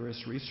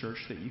rigorous research,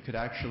 that you could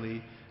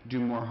actually do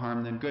more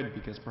harm than good,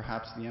 because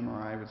perhaps the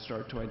MRI would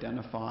start to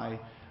identify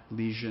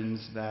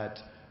lesions that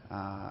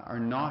are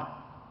not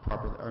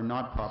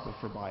proper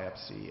for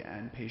biopsy,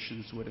 and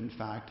patients would in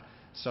fact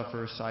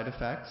suffer side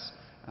effects,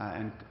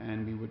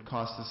 and we would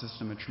cost the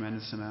system a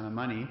tremendous amount of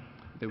money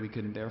that we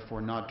could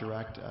therefore not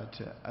direct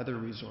to other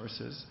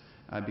resources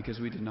because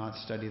we did not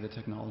study the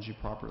technology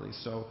properly.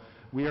 So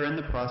we are in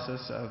the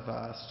process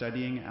of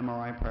studying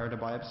MRI prior to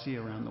biopsy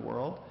around the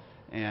world,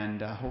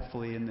 and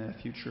hopefully in the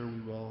future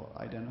we will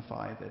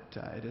identify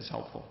that it is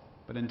helpful.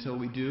 But until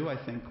we do, I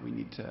think we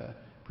need to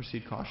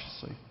proceed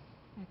cautiously.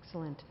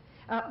 Excellent.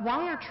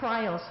 Why are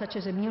trials such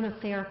as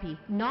immunotherapy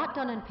not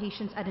done in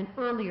patients at an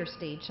earlier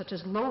stage, such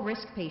as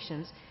low-risk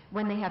patients,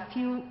 when they have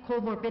few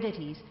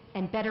comorbidities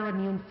and better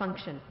immune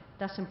function?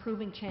 thus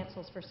improving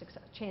chances for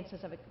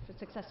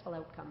successful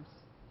outcomes.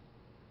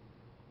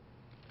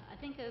 I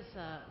think it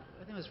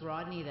was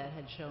Rodney that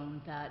had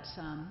shown that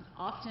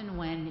often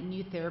when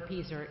new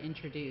therapies are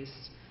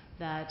introduced,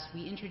 that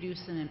we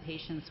introduce them in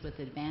patients with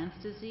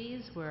advanced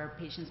disease where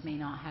patients may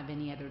not have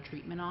any other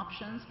treatment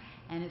options,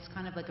 and it's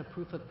kind of like a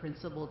proof of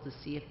principle to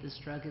see if this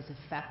drug is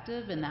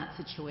effective in that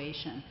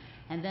situation.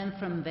 And then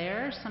from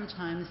there,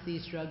 sometimes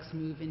these drugs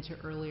move into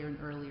earlier and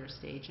earlier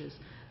stages.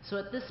 So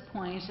at this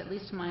point, at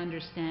least to my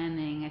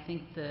understanding, I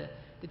think the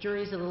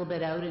jury's a little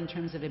bit out in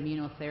terms of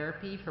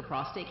immunotherapy for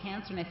prostate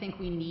cancer, and I think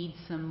we need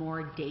some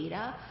more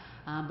data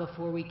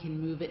before we can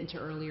move it into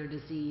earlier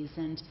disease.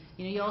 And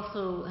you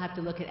also have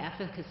to look at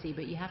efficacy,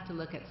 but you have to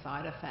look at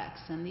side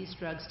effects. And these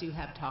drugs do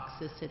have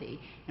toxicity,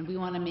 and we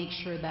want to make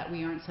sure that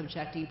we aren't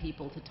subjecting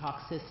people to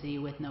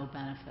toxicity with no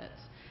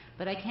benefits.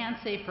 But I can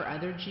say for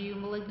other GU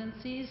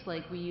malignancies,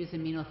 like we use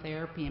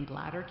immunotherapy in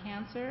bladder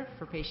cancer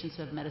for patients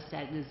who have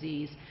metastatic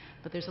disease,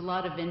 but there's a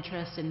lot of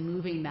interest in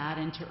moving that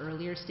into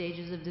earlier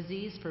stages of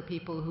disease for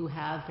people who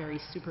have very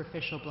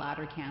superficial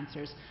bladder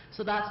cancers.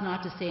 So that's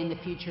not to say in the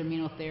future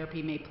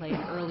immunotherapy may play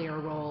an earlier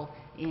role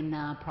in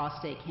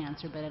prostate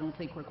cancer, but I don't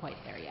think we're quite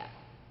there yet.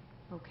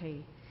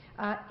 Okay.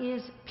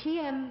 Is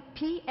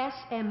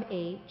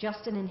PSMA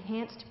just an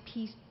enhanced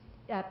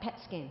PET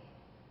scan?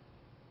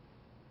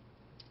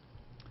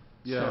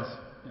 Yes.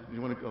 So, you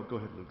want to go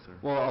ahead, Luke, sir.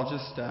 well, I'll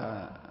just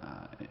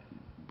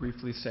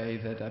briefly say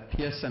that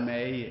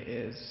PSMA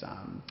is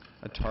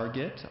a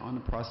target on a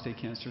prostate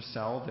cancer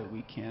cell that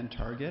we can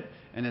target,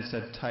 and it's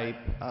a type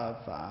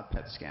of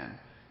PET scan.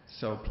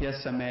 So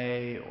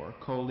PSMA or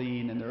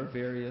choline, and there are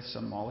various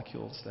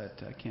molecules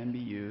that can be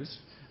used.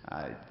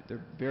 There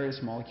are various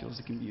molecules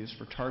that can be used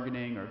for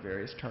targeting or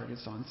various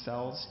targets on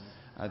cells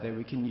that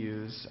we can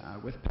use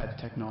with PET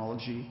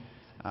technology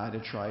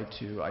to try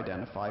to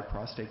identify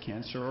prostate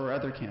cancer or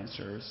other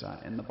cancers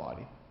in the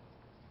body.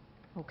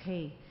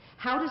 Okay.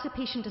 How does a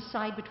patient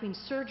decide between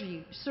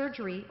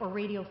surgery or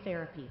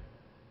radiotherapy?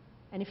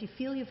 And if you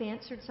feel you've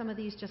answered some of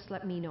these, just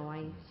let me know.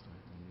 I'm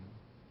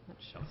not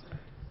sure.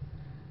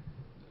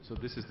 So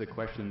this is the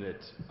question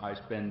that I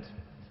spend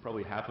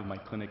probably half of my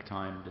clinic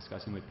time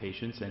discussing with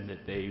patients, and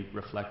that they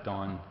reflect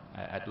on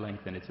at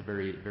length, and it's a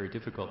very, very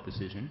difficult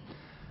decision.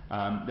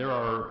 There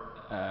are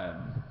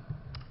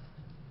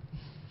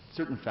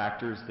certain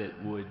factors that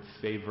would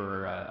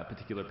favor a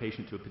particular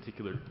patient to a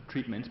particular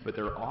treatment, but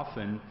there are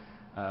often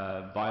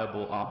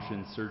viable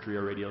options, surgery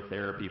or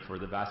radiotherapy, for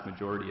the vast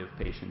majority of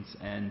patients.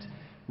 And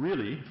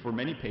really, for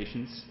many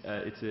patients,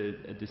 it's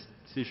a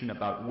decision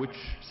about which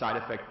side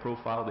effect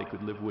profile they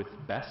could live with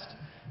best.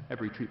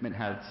 Every treatment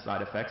has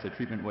side effects. A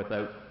treatment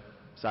without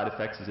side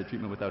effects is a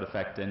treatment without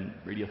effect, and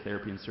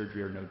radiotherapy and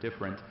surgery are no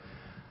different.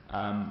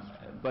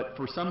 But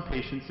for some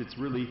patients, it's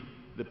really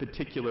the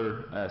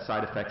particular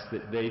side effects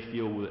that they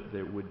feel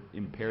that would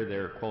impair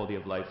their quality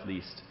of life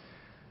least.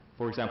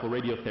 For example,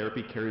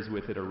 radiotherapy carries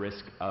with it a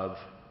risk of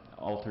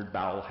altered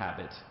bowel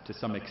habit to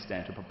some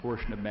extent. A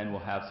proportion of men will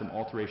have some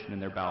alteration in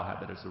their bowel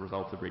habit as a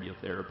result of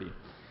radiotherapy.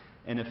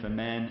 And if a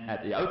man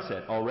at the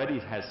outset already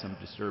has some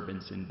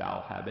disturbance in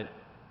bowel habit,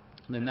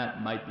 then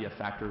that might be a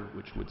factor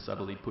which would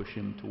subtly push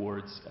him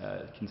towards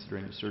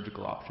considering the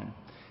surgical option.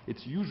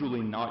 It's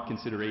usually not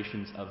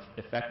considerations of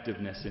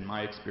effectiveness, in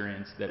my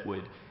experience, that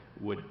would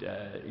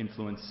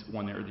influence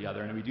one or the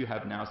other. And we do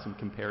have now some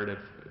comparative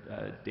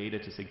data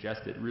to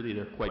suggest that really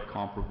they're quite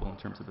comparable in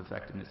terms of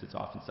effectiveness. It's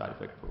often side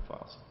effect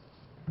profiles.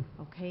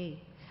 Okay.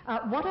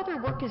 What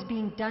other work is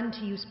being done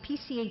to use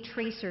PCA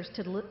tracers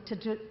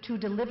to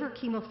deliver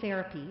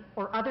chemotherapy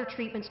or other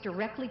treatments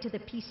directly to the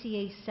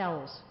PCA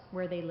cells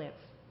where they live?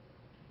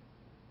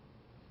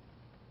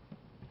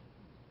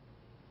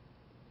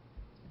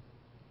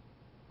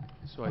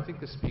 So I think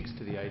this speaks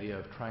to the idea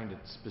of trying to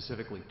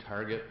specifically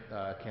target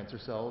cancer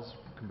cells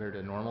compared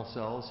to normal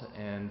cells.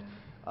 And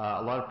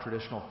a lot of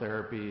traditional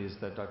therapies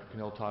that Dr.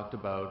 Cannell talked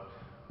about,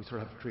 we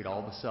sort of have to treat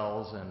all the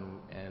cells,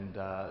 and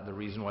the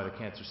reason why the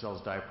cancer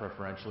cells die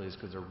preferentially is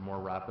because they're more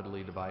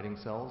rapidly dividing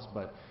cells,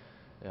 but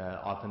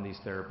often these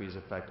therapies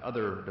affect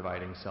other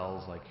dividing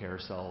cells like hair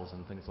cells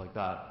and things like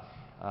that.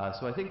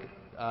 So I think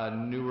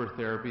newer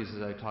therapies,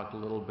 as I talked a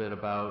little bit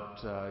about,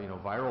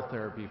 viral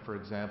therapy, for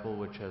example,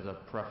 which has a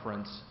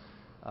preference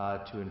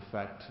to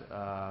infect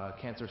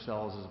cancer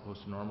cells as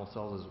opposed to normal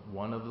cells, is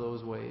one of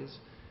those ways.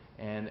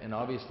 And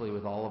obviously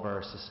with all of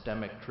our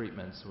systemic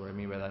treatments, what I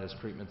mean by that is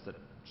treatments that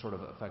sort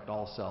of affect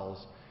all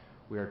cells,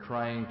 we are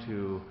trying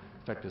to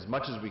affect as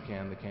much as we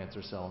can the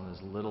cancer cell and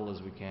as little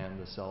as we can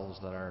the cells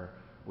that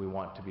we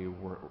want to be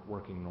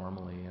working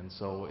normally. And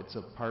so it's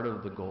a part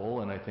of the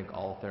goal, and I think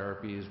all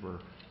therapies, we're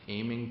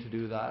aiming to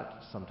do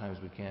that. Sometimes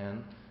we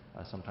can,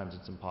 sometimes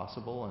it's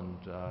impossible,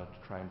 and to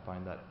try and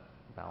find that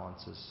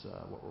balance is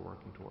what we're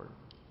working toward.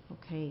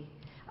 Okay.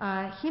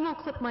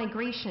 Hemoclip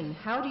migration,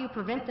 how do you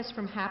prevent this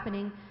from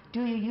happening?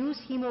 Do you use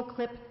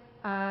hemoclip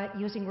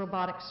using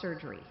robotic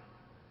surgery?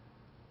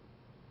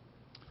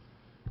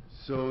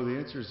 So the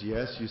answer is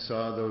yes. You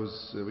saw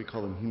those, we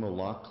call them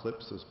hemolock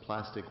clips, those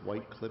plastic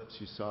white clips.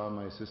 You saw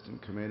my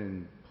assistant come in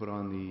and put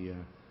on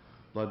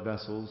blood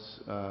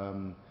vessels.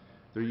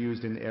 They're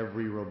used in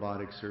every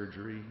robotic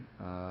surgery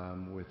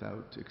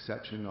without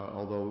exception,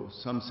 although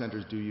some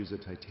centers do use a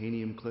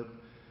titanium clip,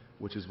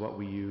 which is what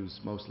we use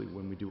mostly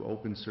when we do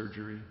open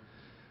surgery.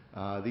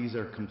 These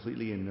are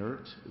completely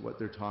inert. What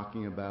they're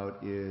talking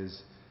about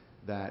is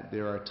that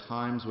there are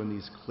times when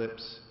these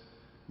clips,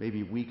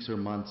 maybe weeks or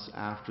months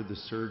after the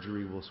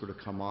surgery, will sort of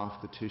come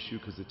off the tissue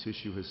because the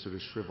tissue has sort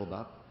of shriveled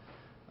up.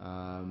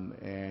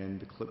 And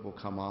the clip will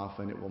come off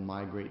and it will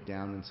migrate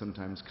down and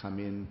sometimes come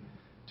in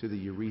to the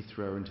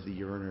urethra or into the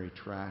urinary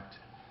tract.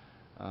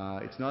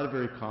 It's not a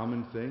very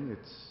common thing.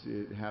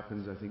 It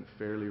happens, I think,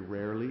 fairly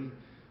rarely.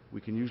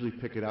 We can usually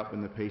pick it up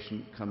when the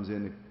patient comes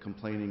in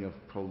complaining of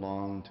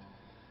prolonged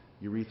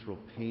urethral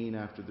pain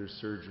after their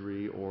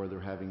surgery, or they're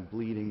having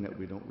bleeding that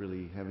we don't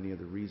really have any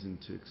other reason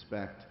to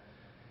expect.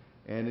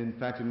 And in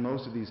fact, in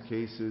most of these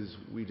cases,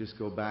 we just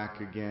go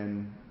back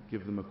again,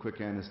 give them a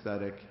quick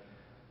anesthetic,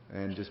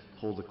 and just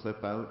pull the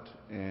clip out,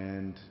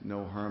 and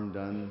no harm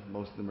done.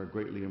 Most of them are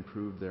greatly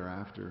improved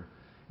thereafter.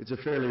 It's a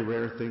fairly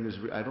rare thing.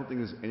 I don't think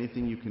there's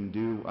anything you can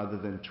do other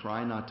than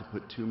try not to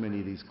put too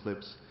many of these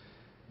clips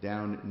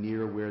down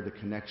near where the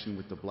connection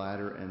with the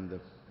bladder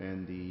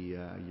and the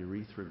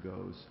urethra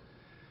goes.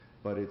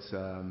 But it's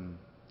a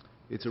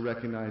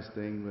recognized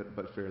thing,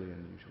 but fairly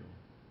unusual.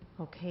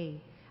 Okay.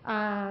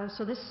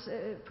 So this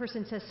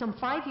person says, some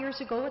 5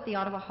 years ago at the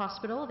Ottawa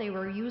Hospital, they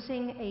were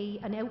using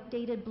an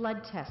outdated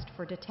blood test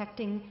for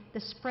detecting the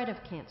spread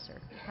of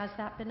cancer. Has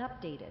that been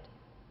updated?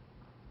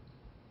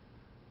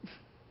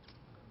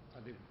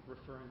 Are they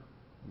referring?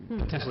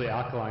 Potentially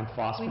alkaline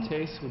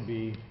phosphatase would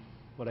be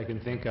what I can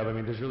think of. I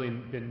mean, there's really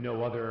been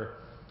no other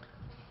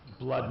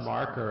blood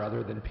marker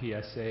other than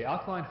PSA.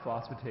 Alkaline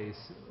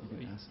phosphatase.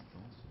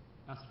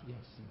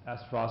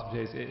 Acid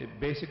phosphatase. It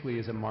basically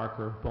is a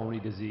marker of bony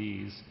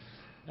disease.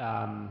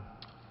 You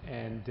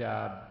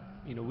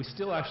know, we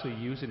still actually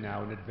use it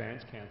now in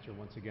advanced cancer.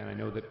 Once again, I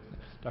know that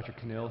Dr.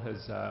 Canill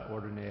has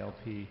ordered an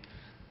ALP.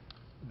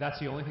 That's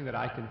the only thing that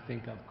I can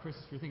think of. Chris,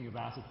 you're thinking of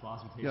acid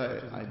phosphatase, which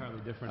is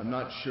entirely different. I'm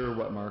not sure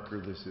what marker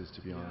this is,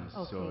 to be honest,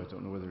 Okay. so I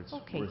don't know whether it's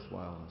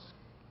worthwhile.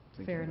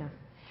 Fair enough.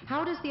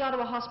 How does the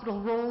Ottawa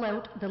Hospital roll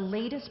out the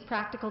latest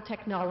practical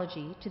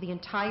technology to the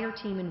entire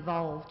team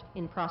involved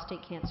in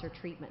prostate cancer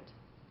treatment?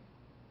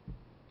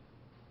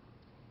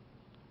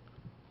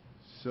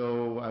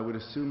 So I would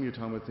assume you're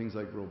talking about things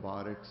like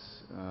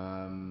robotics.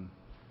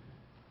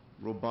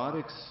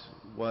 Robotics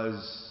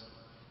was,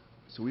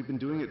 so we've been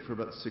doing it for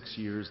about 6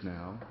 years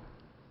now,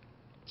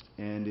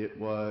 and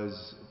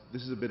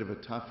this is a bit of a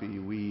toughie.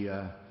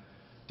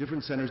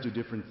 Different centers do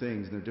different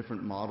things, and there are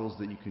different models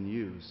that you can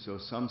use. So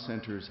some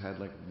centers had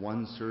like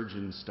one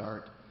surgeon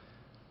start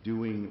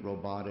doing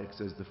robotics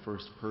as the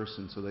first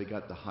person, so they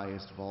got the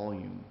highest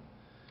volume.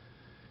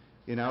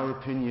 In our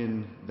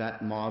opinion,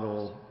 that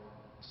model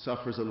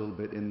suffers a little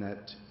bit in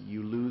that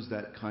you lose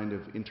that kind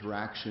of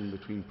interaction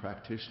between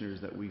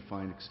practitioners that we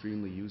find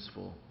extremely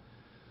useful.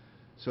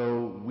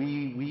 So we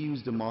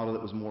used a model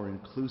that was more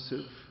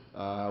inclusive.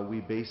 We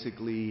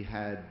basically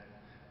had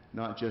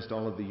not just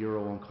all of the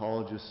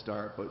uro-oncologists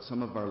start, but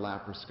some of our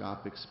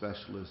laparoscopic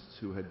specialists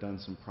who had done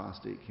some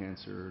prostate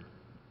cancer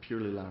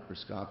purely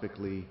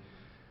laparoscopically.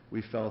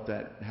 We felt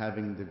that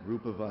having the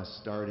group of us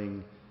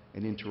starting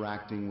and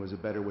interacting was a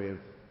better way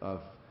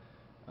of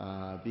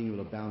being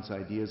able to bounce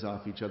ideas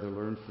off each other,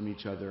 learn from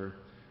each other.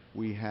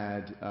 We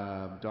had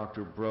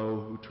Dr.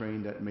 Bro, who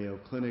trained at Mayo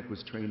Clinic,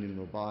 was trained in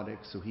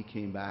robotics, so he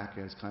came back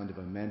as kind of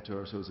a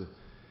mentor. So it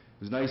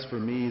was nice for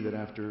me that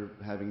after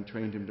having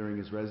trained him during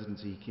his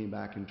residency, he came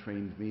back and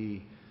trained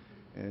me,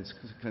 and it's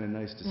kind of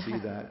nice to see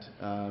that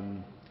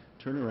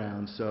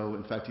turnaround. So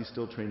in fact, he's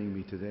still training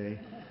me today.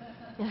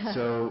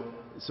 So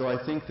I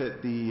think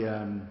that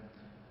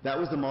that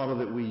was the model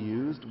that we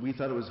used. We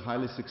thought it was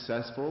highly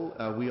successful.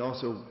 We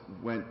also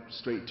went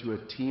straight to a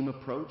team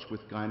approach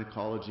with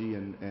gynecology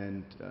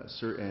and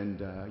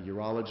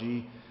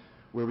urology,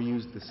 where we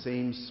used the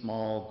same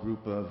small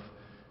group of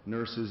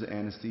nurses,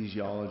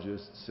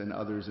 anesthesiologists, and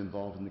others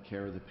involved in the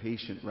care of the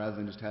patient, rather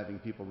than just having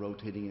people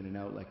rotating in and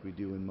out like we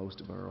do in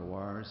most of our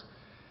ORs.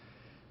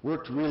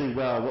 Worked really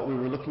well. What we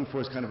were looking for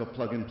is kind of a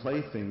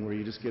plug-and-play thing where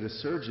you just get a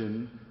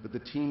surgeon, but the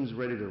team's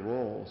ready to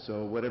roll.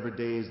 So whatever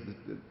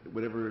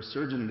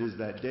surgeon it is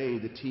that day,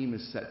 the team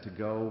is set to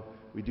go.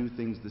 We do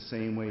things the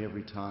same way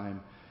every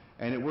time.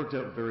 And it worked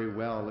out very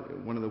well.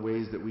 One of the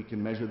ways that we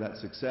can measure that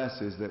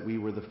success is that we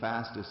were the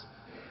fastest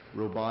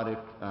robotic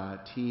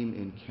team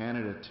in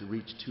Canada to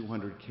reach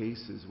 200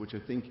 cases, which I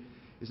think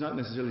is not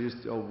necessarily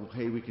just, oh,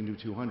 hey, we can do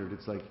 200.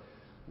 It's like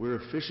we're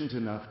efficient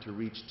enough to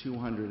reach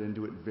 200 and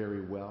do it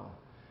very well.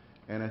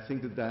 And I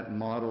think that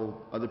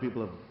model, other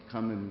people have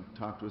come and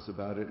talked to us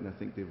about it, and I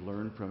think they've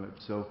learned from it.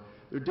 So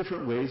there are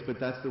different ways, but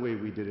that's the way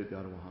we did it at the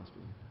Ottawa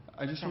Hospital.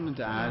 I just wanted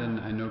to add, and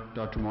I know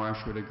Dr.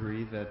 Morash would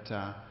agree, that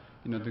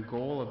the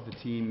goal of the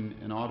team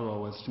in Ottawa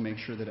was to make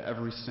sure that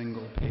every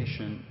single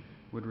patient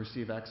would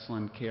receive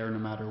excellent care no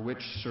matter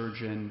which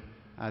surgeon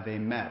they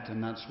met,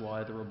 and that's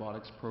why the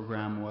robotics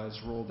program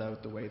was rolled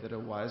out the way that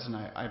it was. And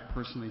I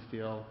personally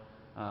feel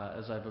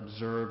as I've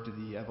observed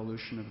the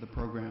evolution of the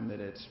program, that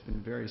it's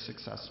been very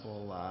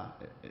successful,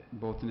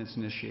 both in its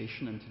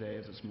initiation and today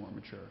as it's more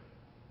mature.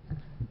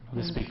 I'll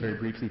just speak very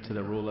briefly to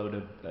the rollout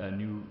of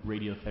new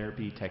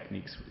radiotherapy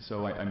techniques.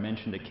 So I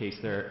mentioned a case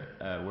there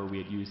where we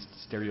had used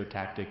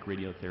stereotactic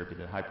radiotherapy,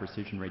 the high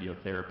precision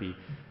radiotherapy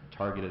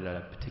targeted at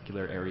a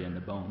particular area in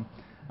the bone.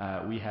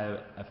 We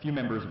have a few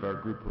members of our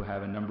group who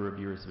have a number of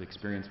years of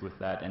experience with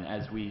that, and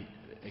as we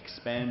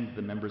expand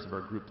the members of our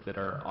group that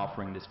are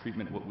offering this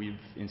treatment, what we've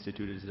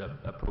instituted is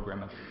a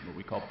program of what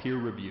we call peer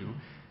review.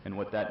 And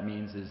what that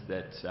means is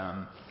that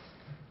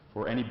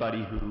for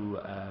anybody who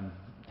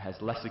has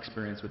less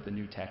experience with the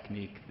new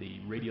technique, the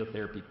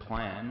radiotherapy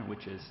plan,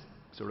 which is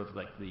sort of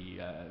like the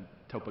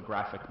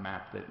topographic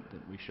map that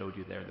we showed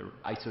you there, the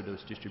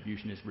isodose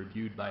distribution is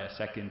reviewed by a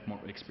second, more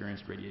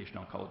experienced radiation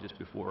oncologist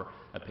before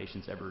a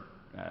patient's ever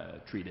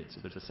treated. So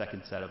there's a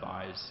second set of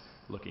eyes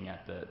looking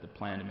at the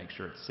plan to make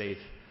sure it's safe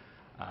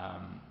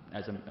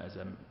as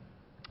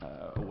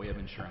a way of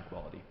ensuring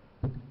quality.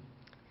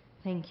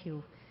 Thank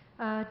you.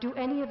 Do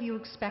any of you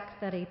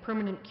expect that a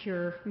permanent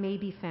cure may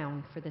be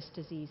found for this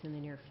disease in the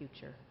near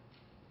future?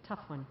 Tough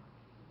one.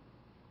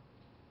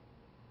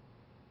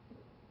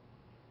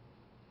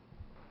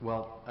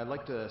 Well, I'd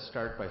like to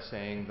start by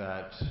saying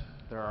that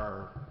there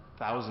are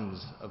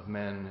thousands of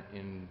men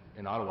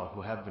in Ottawa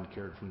who have been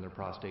cured from their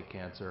prostate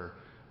cancer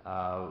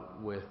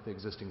with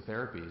existing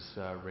therapies,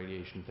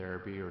 radiation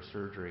therapy or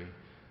surgery.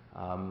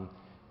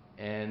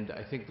 And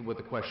I think what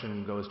the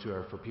question goes to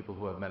are for people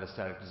who have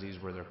metastatic disease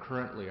where there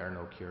currently are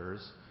no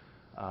cures,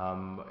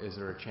 is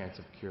there a chance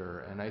of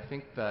cure? And I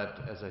think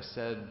that, as I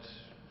said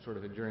sort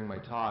of during my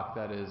talk,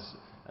 that is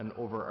an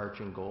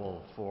overarching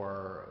goal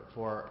for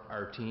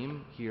our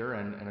team here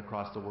and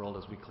across the world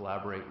as we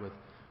collaborate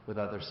with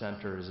other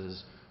centers,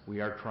 is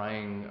we are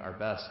trying our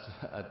best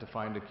to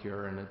find a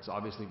cure, and it's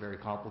obviously very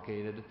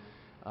complicated.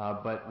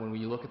 But when we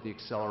look at the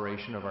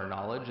acceleration of our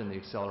knowledge and the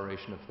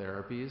acceleration of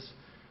therapies,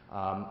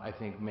 I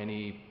think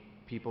many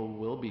people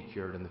will be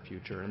cured in the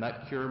future. And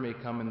that cure may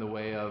come in the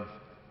way of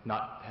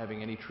not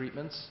having any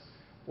treatments,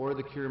 or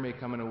the cure may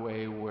come in a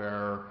way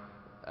where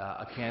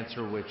a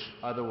cancer which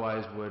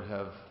otherwise would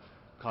have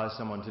caused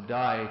someone to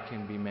die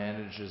can be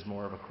managed as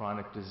more of a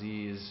chronic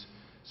disease.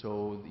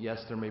 So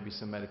yes, there may be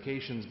some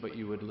medications, but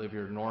you would live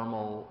your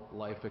normal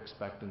life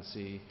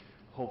expectancy,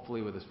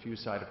 hopefully with as few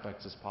side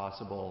effects as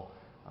possible,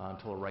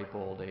 until a ripe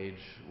old age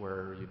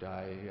where you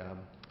die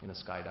in a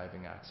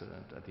skydiving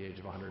accident at the age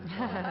of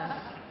 120.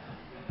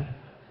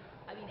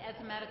 I mean, as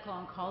a medical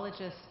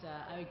oncologist,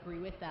 I agree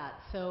with that.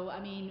 So, I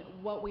mean,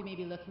 what we may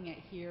be looking at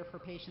here for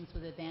patients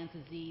with advanced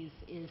disease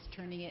is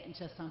turning it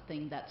into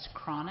something that's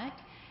chronic.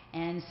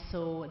 And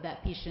so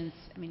that patients,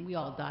 I mean, we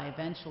all die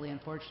eventually,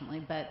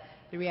 unfortunately, but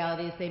the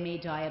reality is they may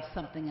die of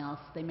something else.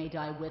 They may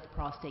die with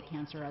prostate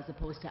cancer as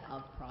opposed to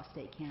of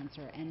prostate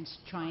cancer, and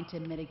trying to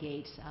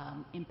mitigate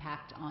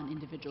impact on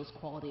individuals'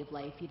 quality of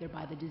life, either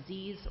by the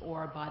disease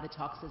or by the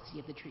toxicity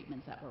of the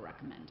treatments that we're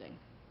recommending.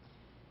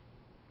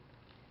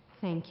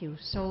 Thank you.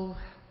 So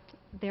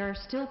there are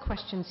still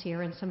questions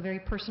here, and some very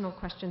personal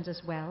questions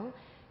as well.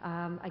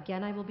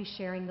 Again, I will be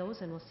sharing those,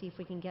 and we'll see if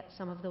we can get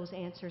some of those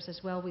answers as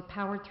well. We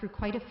powered through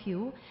quite a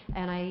few,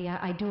 and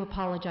I do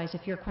apologize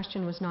if your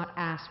question was not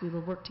asked. We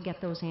will work to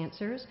get those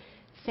answers.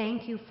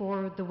 Thank you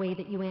for the way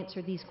that you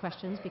answered these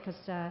questions, because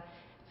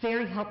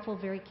very helpful,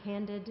 very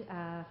candid,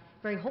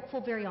 very hopeful,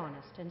 very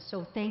honest, and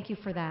so thank you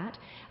for that.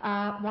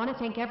 Want to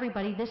thank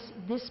everybody.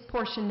 This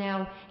portion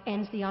now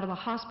ends the Ottawa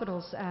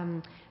Hospital's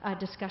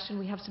discussion.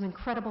 We have some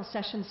incredible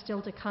sessions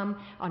still to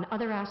come on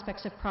other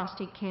aspects of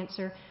prostate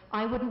cancer.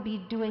 I wouldn't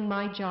be doing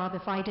my job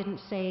if I didn't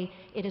say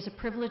it is a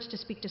privilege to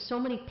speak to so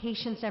many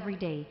patients every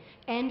day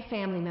and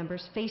family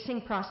members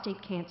facing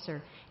prostate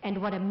cancer, and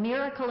what a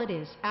miracle it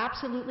is,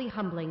 absolutely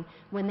humbling,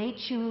 when they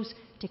choose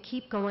to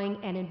keep going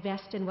and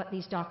invest in what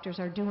these doctors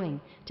are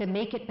doing to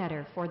make it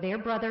better for their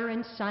brother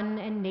and son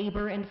and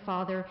neighbor and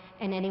father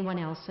and anyone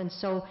else. And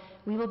so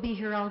we will be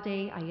here all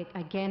day.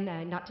 Again,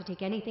 not to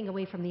take anything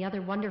away from the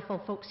other wonderful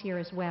folks here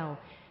as well.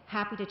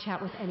 Happy to chat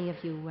with any of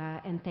you,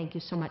 and thank you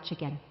so much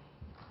again.